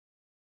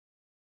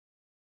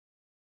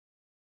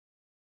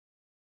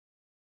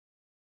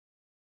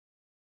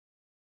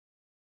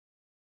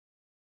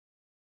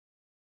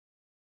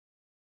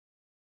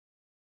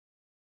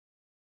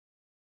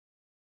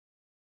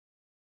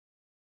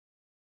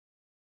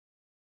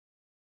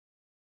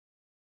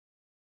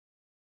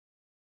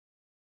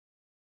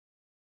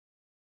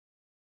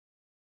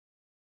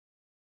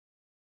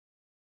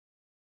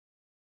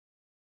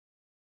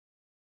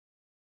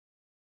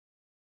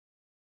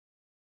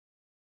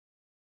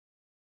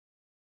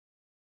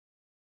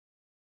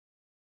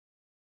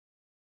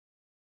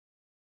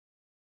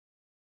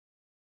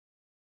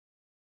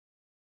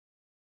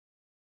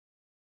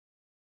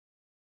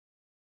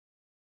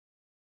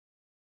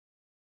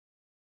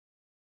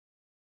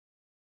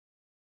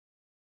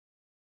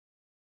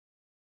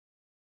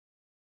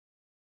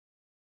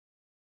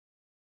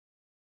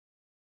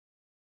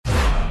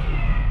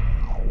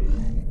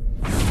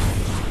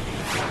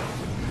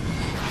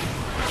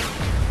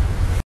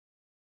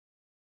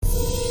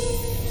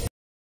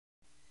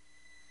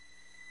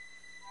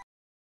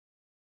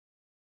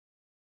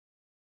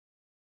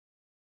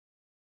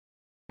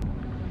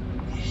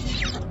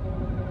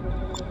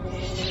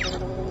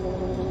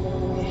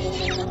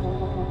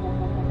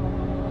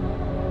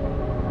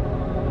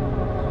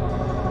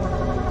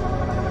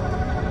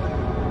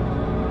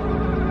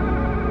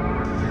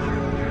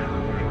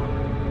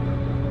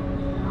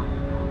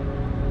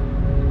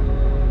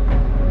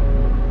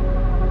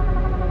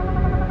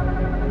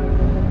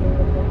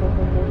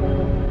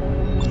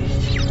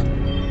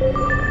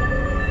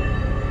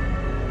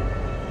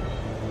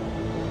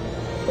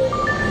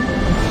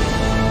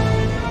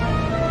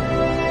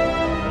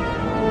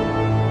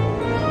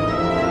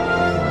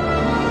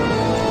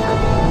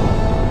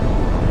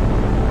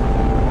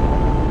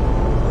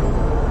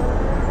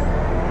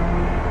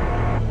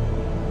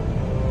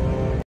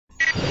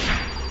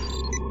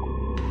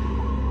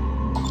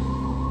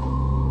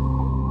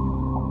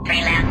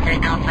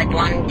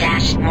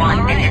 Dispatch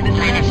 1, this is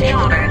Planet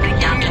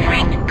Pittsburgh. Docking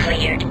ring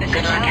cleared.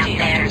 Good luck out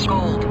there.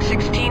 Gold,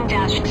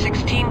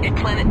 16-16 at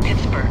Planet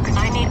Pittsburgh.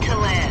 I need to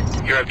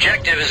land. Your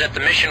objective is at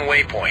the mission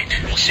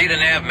waypoint. See the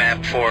nav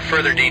map for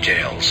further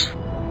details.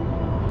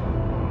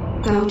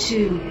 Go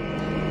to.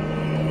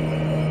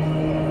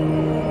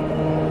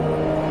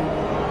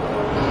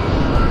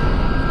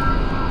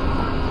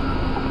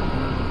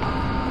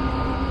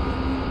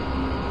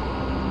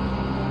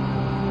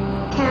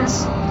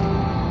 Cancel.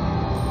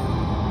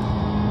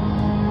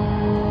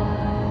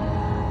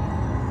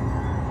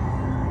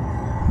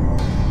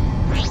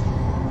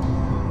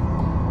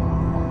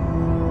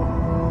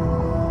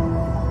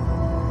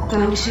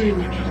 Go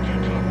to.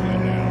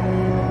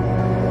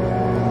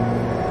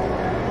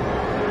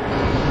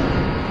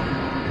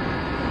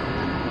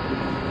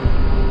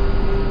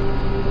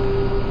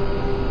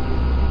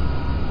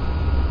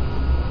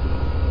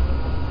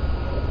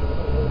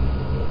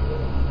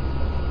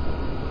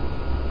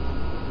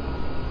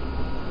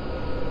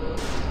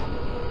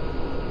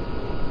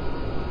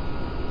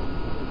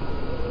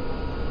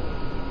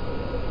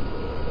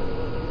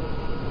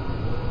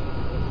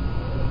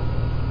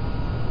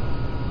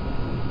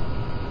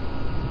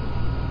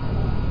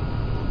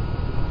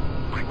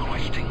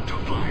 Requesting to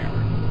fire.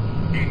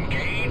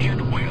 Engage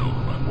at will.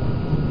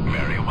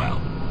 Very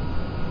well.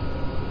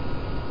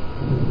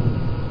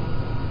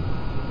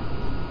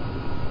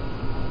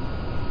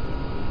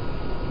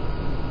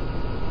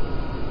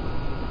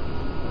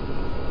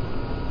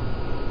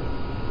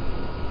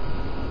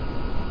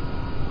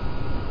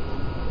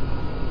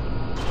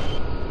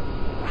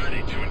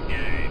 Ready to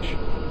engage.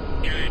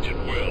 Engage at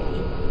will.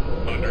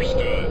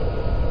 Understood.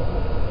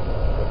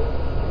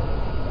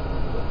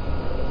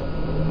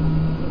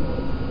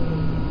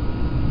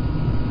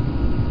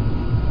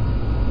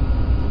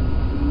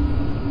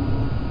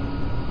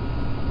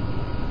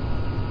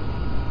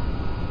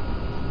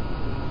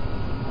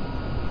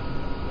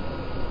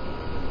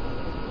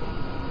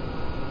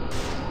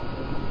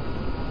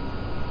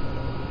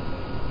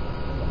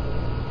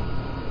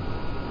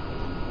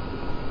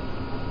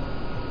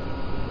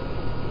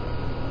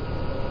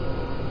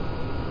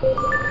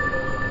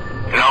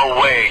 No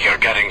way you're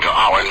getting to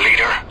our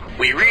leader.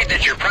 We read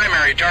that your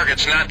primary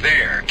target's not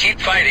there. Keep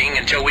fighting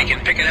until we can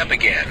pick it up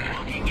again.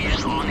 Locking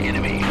in on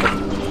enemy.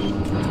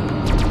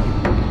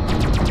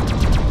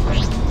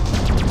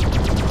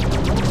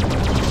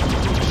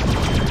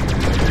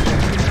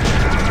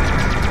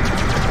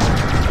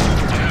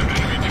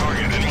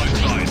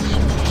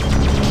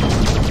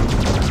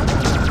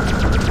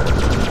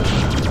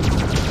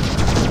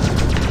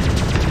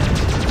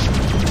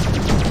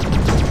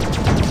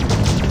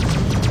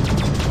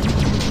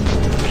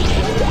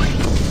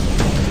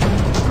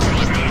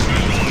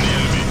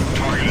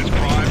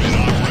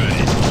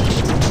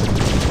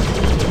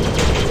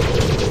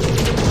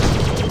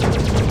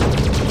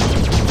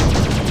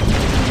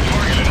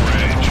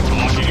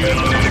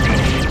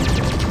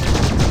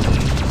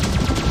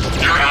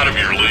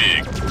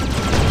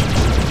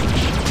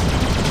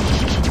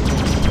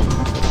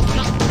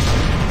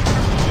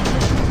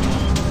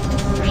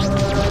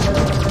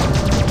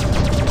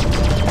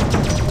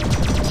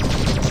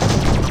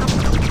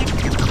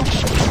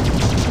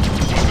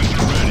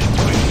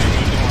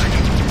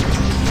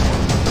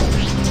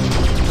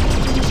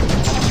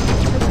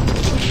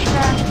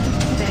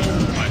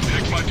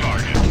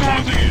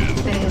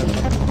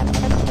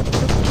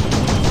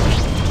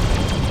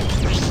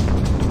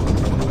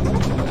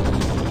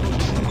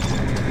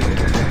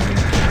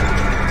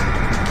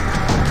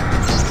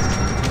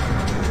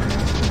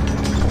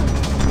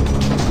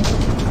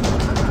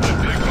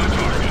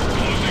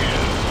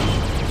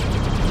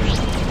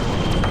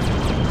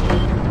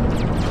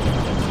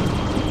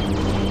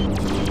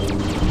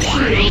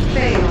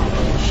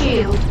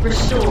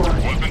 Restore.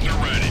 Weapons are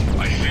ready.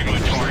 I see my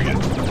target.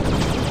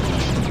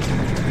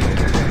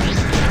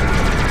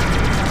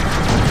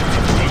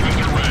 Weapons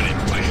are ready.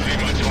 I see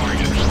my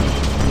target.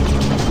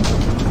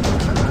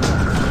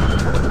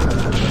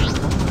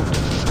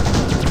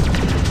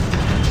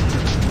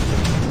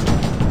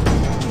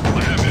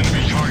 I have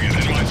enemy target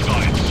in my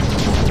sights.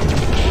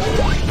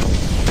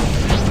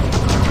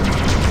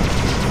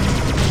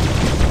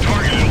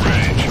 Target in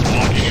range.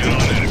 Locking in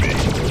on enemy.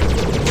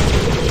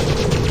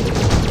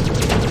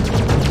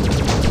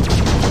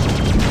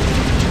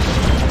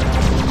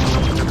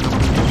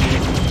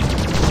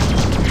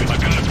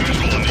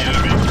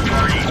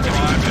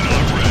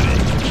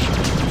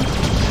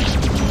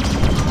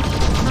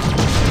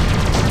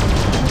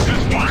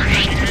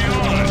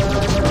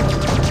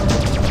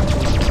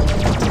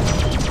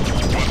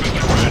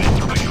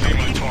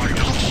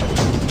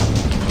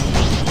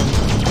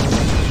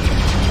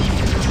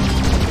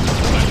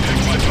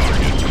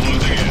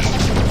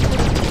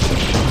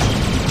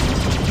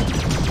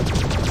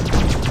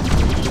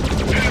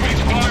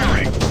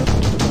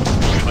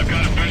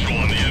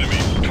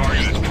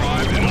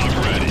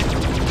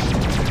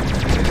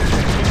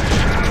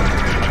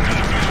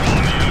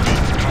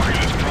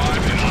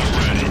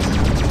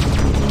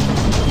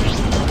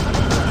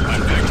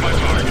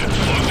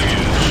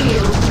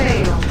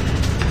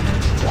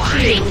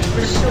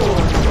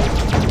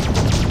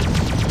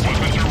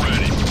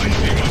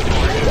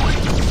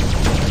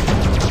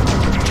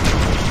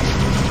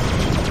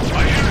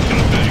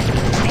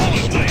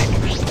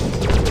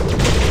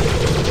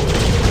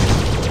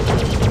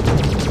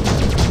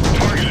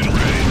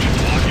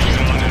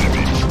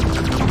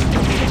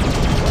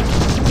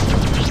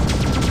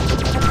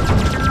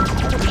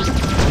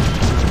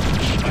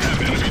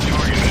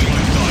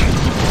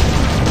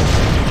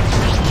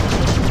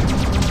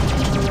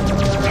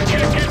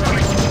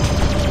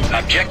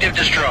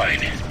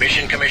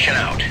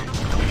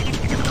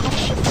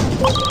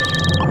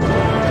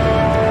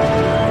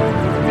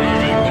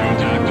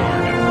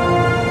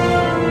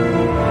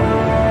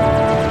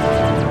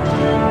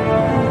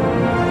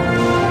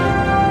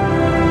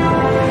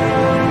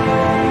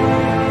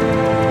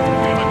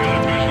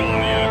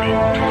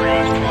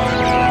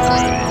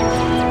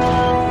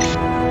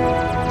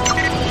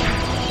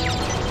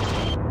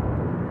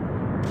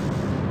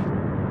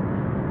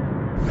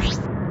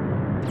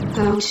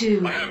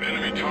 to. I have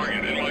enemy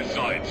target in my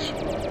sights.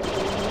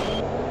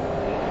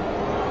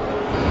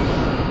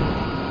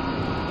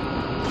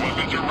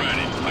 Weapons are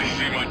ready. I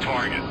see my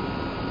target.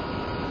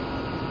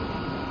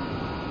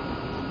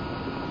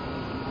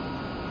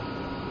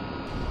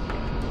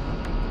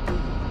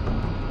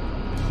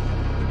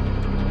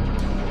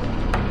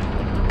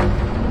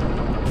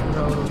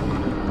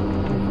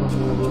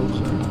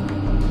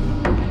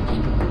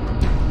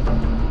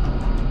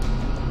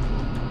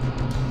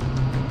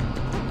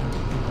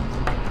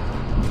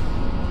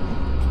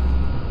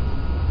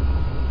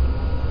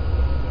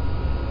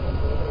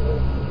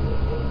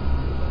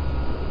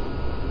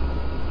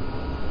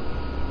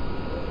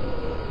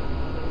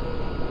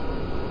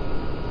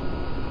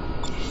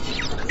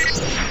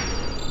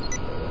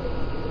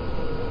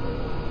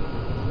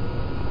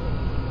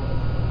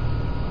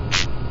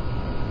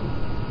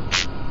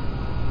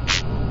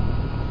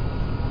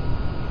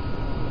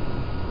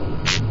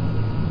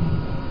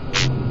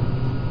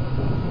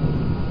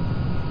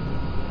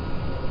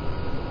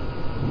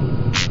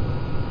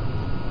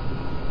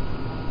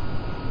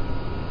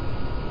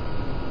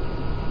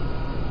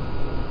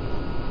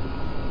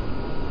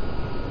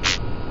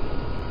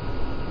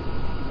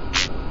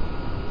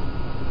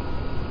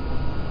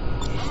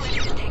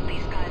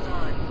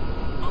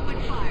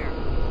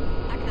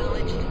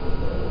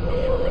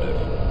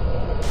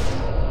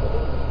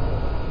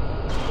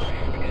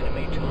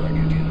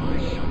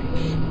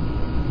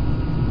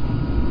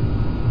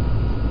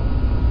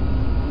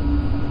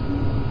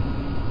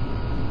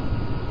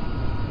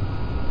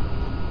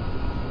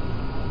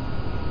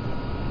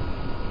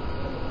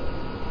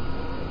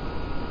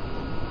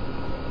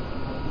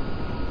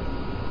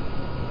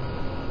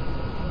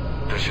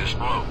 This is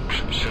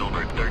Rogues.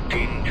 Silver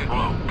 13 to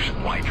Rogues.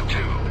 White 2.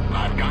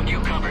 I've got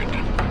you covered.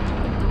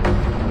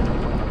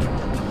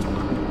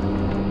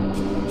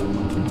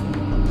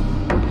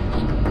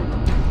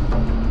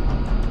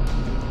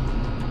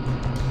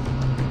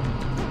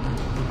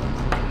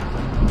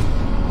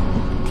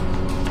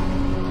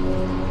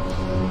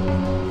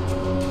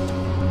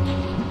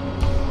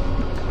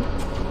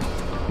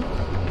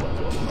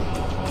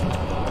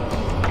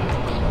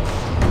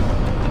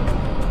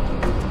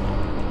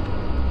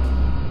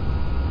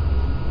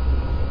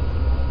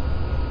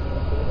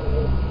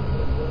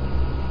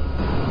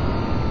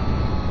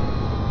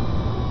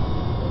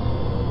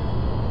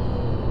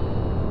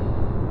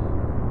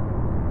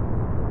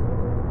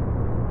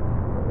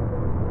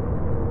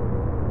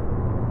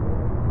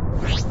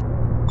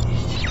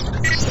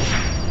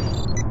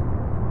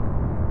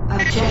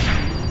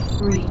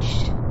 Objective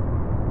reached.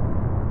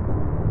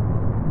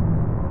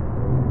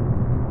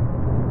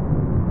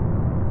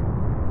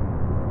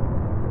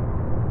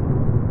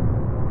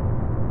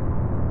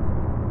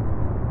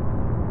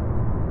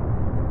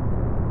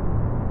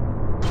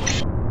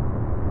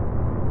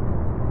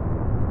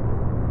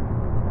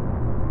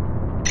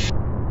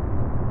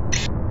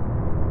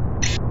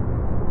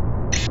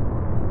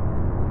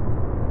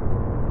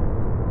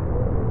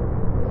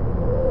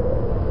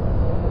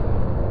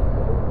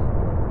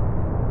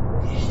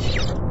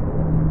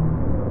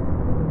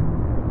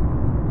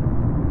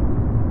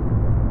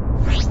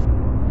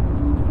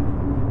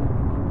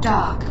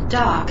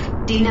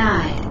 Dock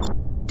denied.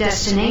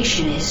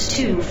 Destination is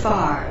too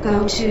far.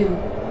 Go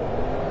to.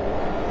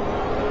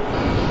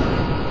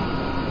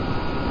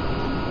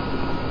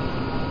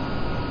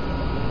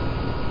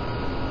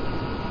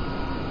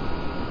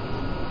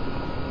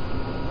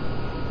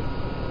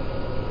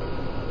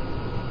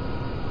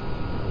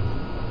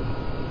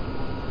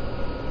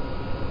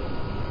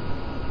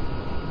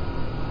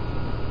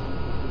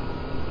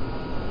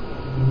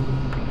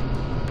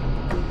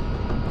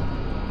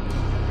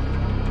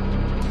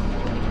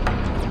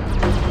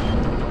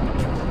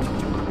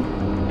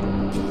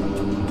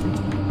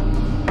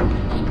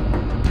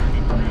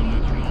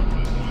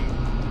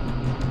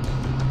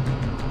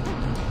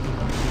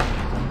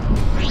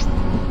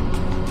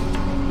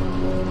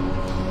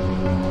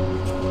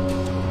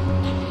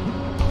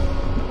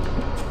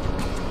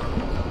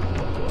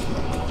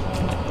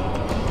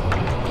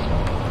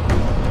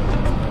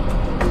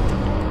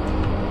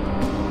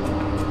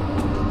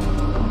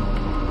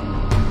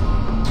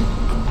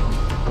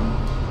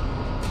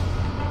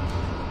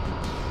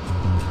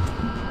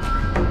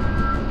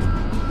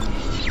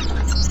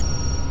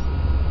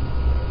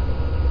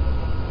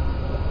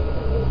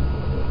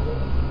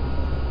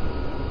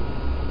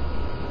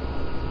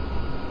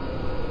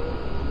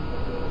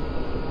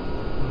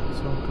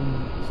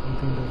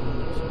 Something doesn't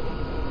make sense.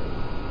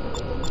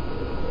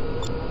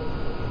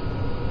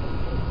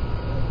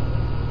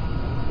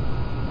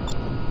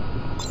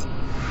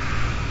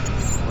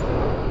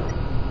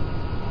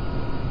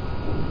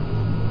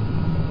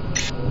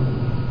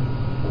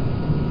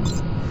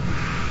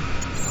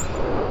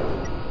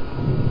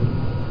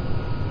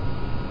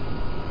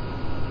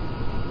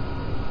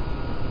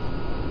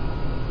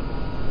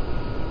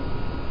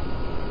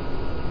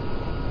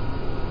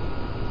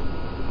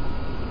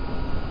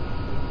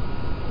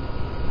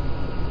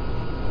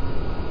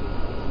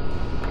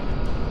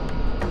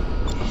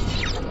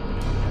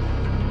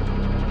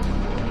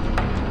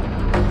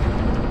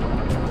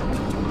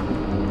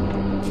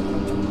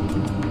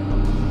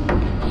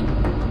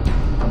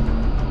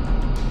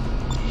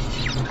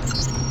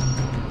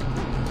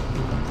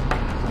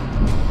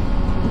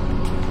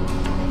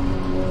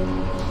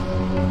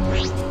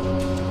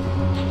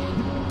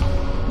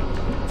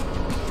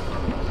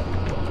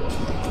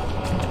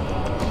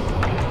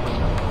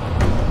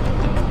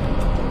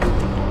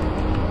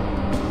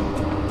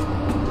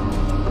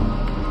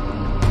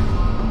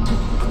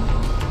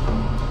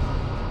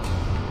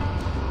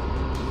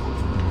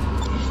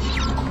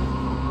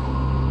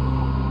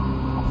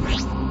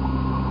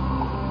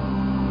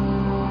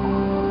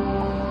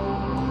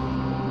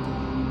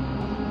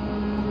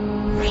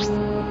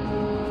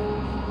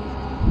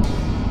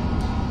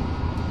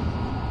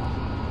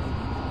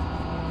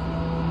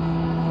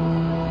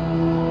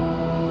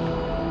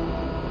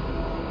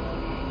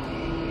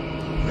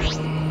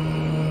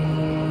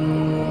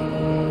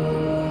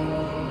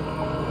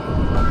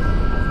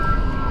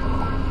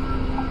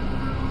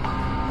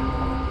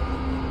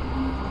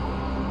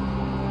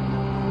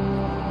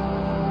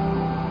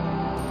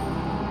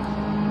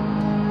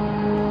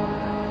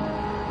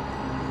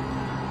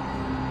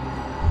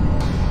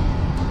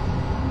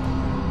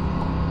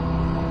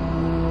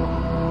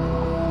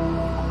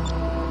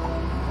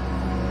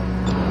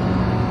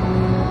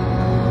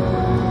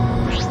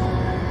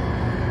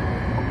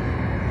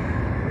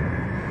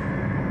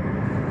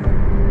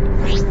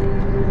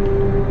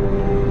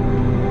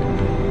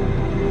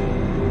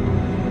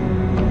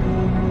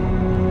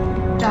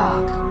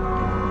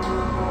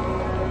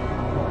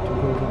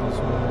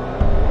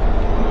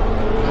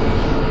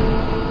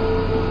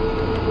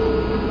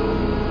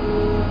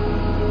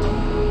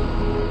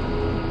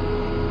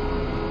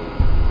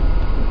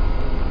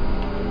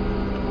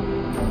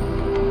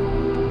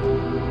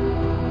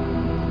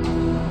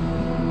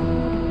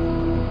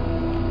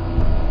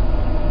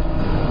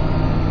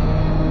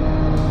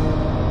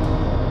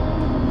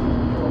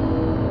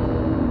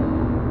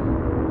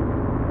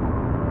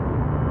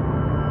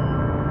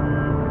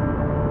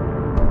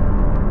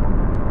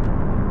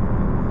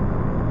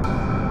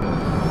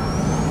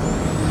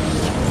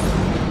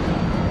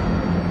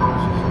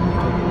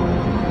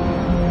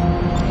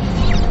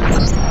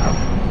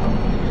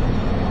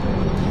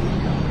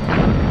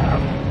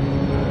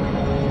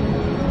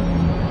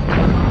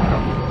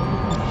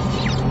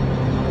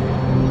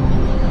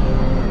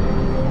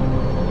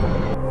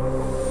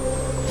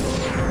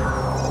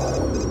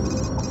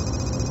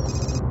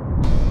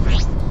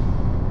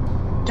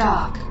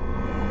 dock.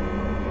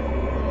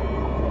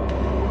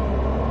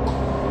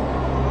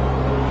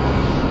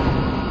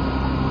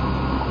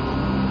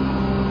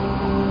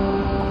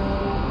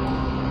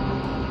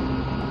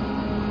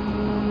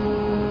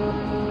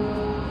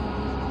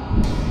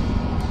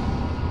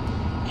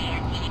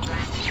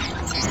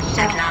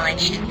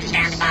 Acknowledged.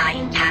 Stand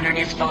by. Pattern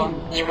is full.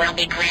 You will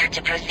be cleared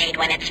to proceed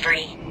when it's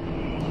free.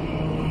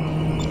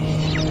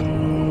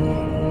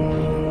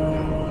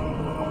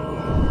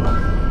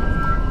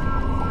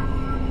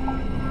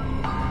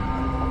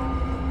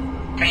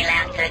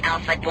 Freelancer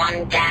Alpha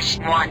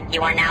 1-1,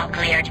 you are now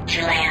cleared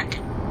to land.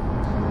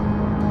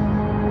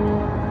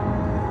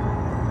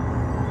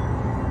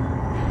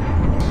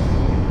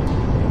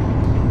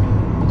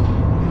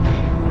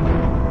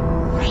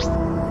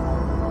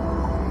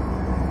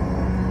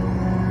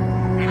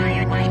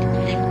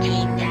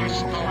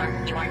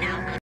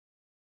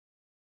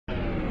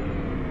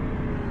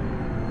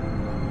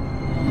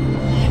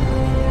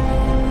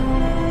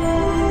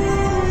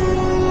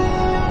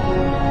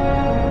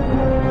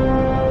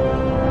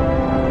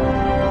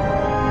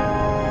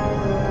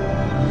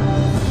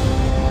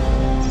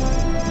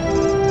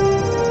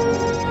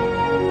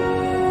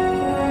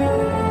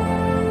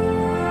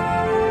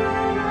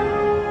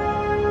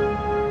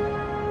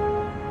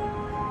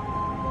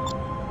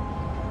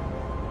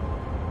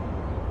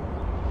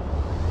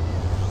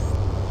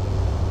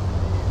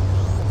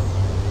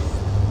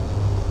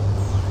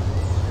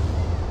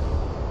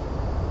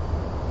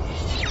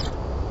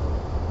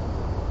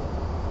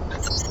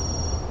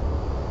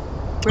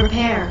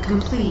 Repair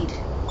complete.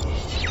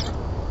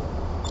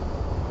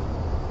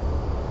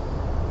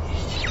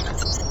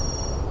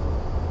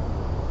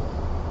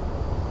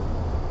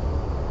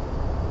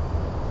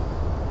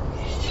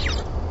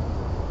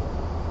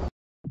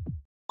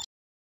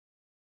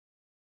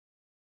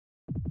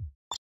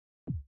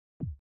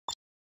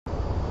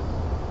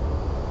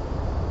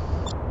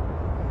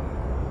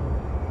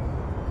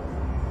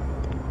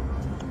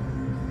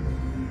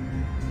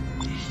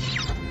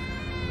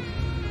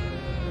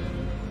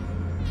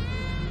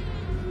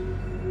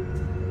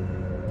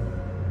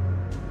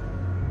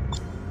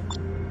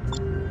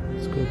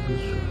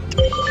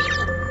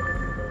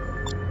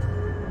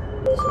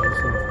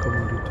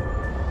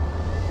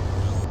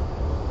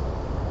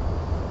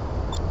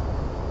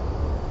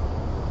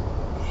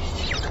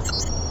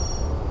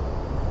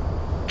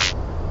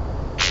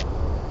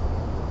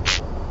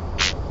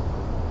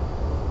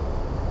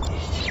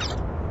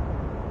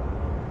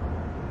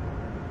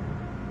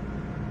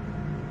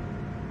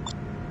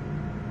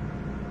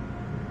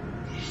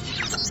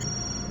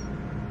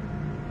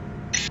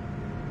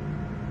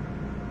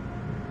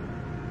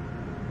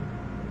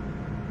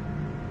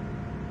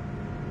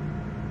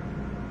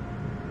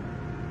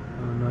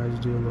 Nice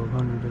deal of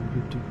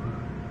 155.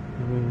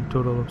 I mean,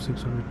 total of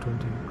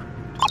 620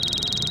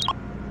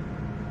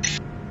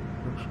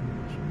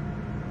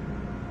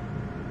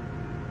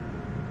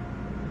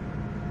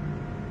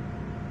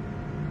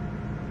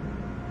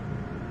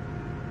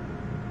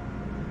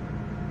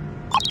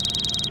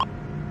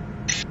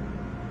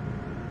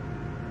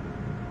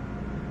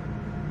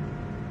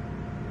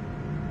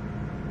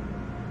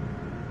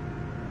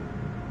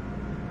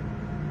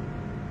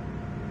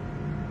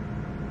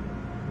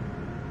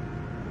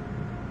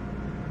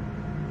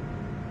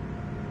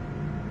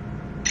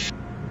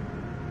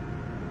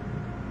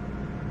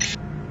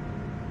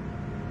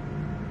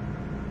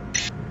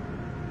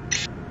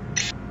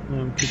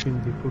 I'm keeping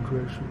the food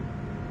ration.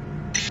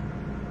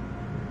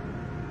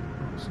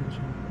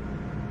 Oxygen.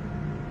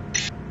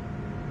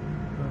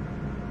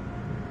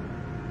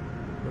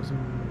 Doesn't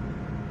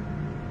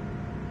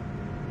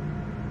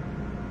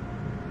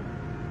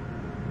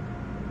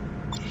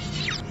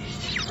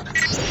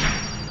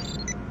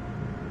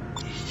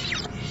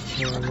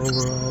well,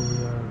 overall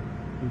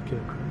we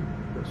get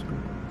right. That's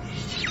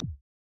good.